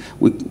 we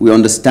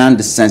understand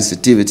the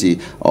sensitivity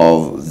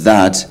of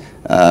that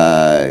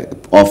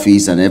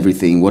office and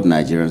everything, what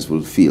Nigerians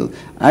will feel.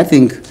 I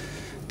think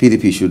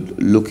PDP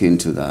should look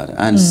into that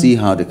and see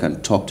how they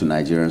can talk to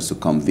Nigerians to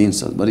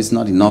convince us. But it's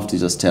not enough to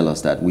just tell us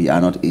that we are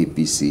not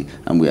APC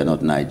and we are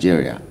not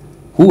Nigeria.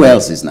 Who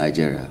else is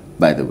Nigeria,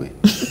 by the way?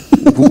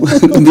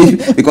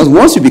 Because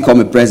once you become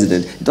a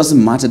president, it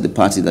doesn't matter the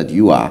party that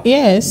you are.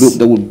 Yes.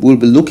 They will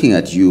be looking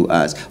at you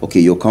as,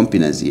 okay, your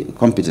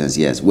competence,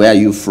 yes. Where are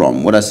you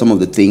from? What are some of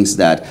the things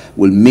that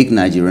will make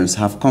Nigerians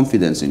have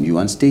confidence in you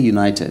and stay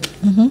united?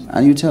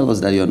 And you tell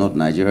us that you're not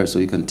Nigeria, so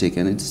you can take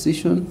any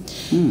decision.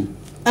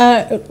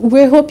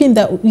 We're hoping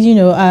that, you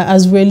know,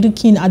 as we're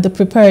looking at the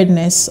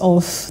preparedness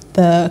of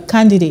the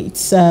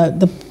candidates,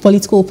 the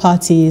political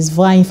parties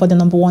vying for the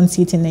 #1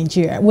 seat in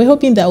Nigeria, we're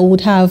hoping that we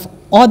would have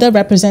other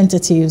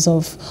representatives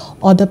of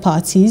other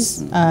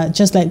parties,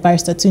 just like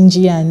Barrister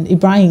Tunji and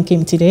Ibrahim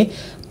came today,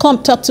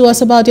 come talk to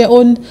us about their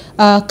own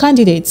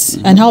candidates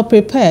and how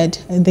prepared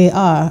they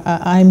are.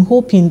 I'm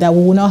hoping that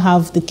we will not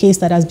have the case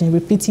that has been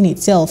repeating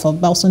itself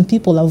about some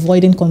people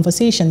avoiding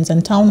conversations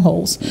and town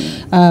halls.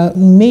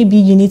 Maybe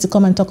you need to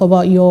come and talk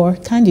about your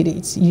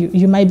candidates.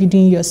 You might be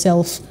doing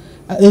yourself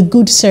a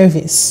good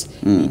service,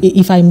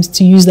 if I'm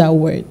to use that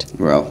word.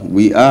 Well,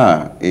 we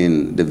are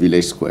in the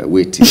village square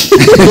waiting.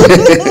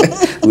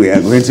 We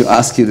are going to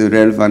ask you the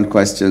relevant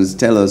questions.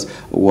 Tell us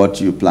what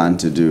you plan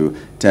to do.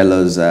 Tell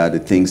us the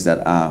things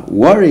that are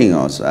worrying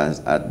us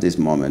at this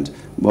moment.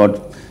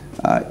 But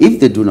if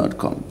they do not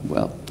come,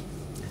 well,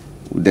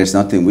 there's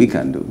nothing we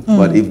can do.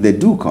 But if they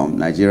do come,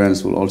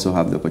 Nigerians will also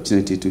have the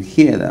opportunity to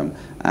hear them,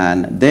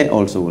 and they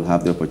also will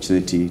have the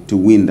opportunity to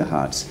win the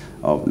hearts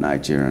of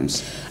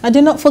Nigerians. And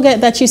do not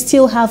forget that you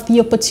still have the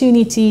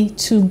opportunity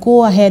to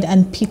go ahead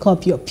and pick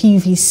up your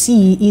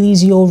PVC. It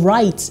is your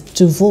right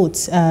to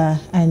vote,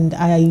 and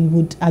I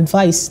would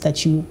advise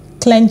that you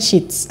clench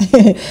it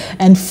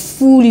and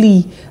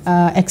fully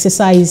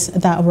exercise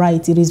that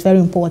right. It is very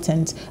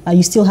important.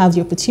 You still have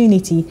the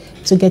opportunity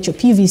to get your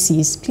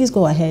PVCs. Please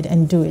go ahead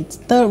and do it.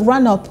 The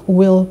run-up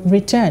will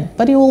return,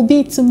 but it will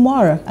be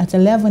tomorrow at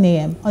 11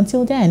 a.m.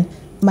 Until then,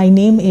 my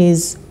name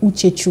is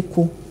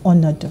Uchechukwu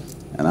Onodo.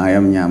 And I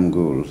am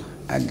Nyamgul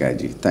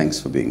Agaji. Thanks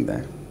for being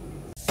there.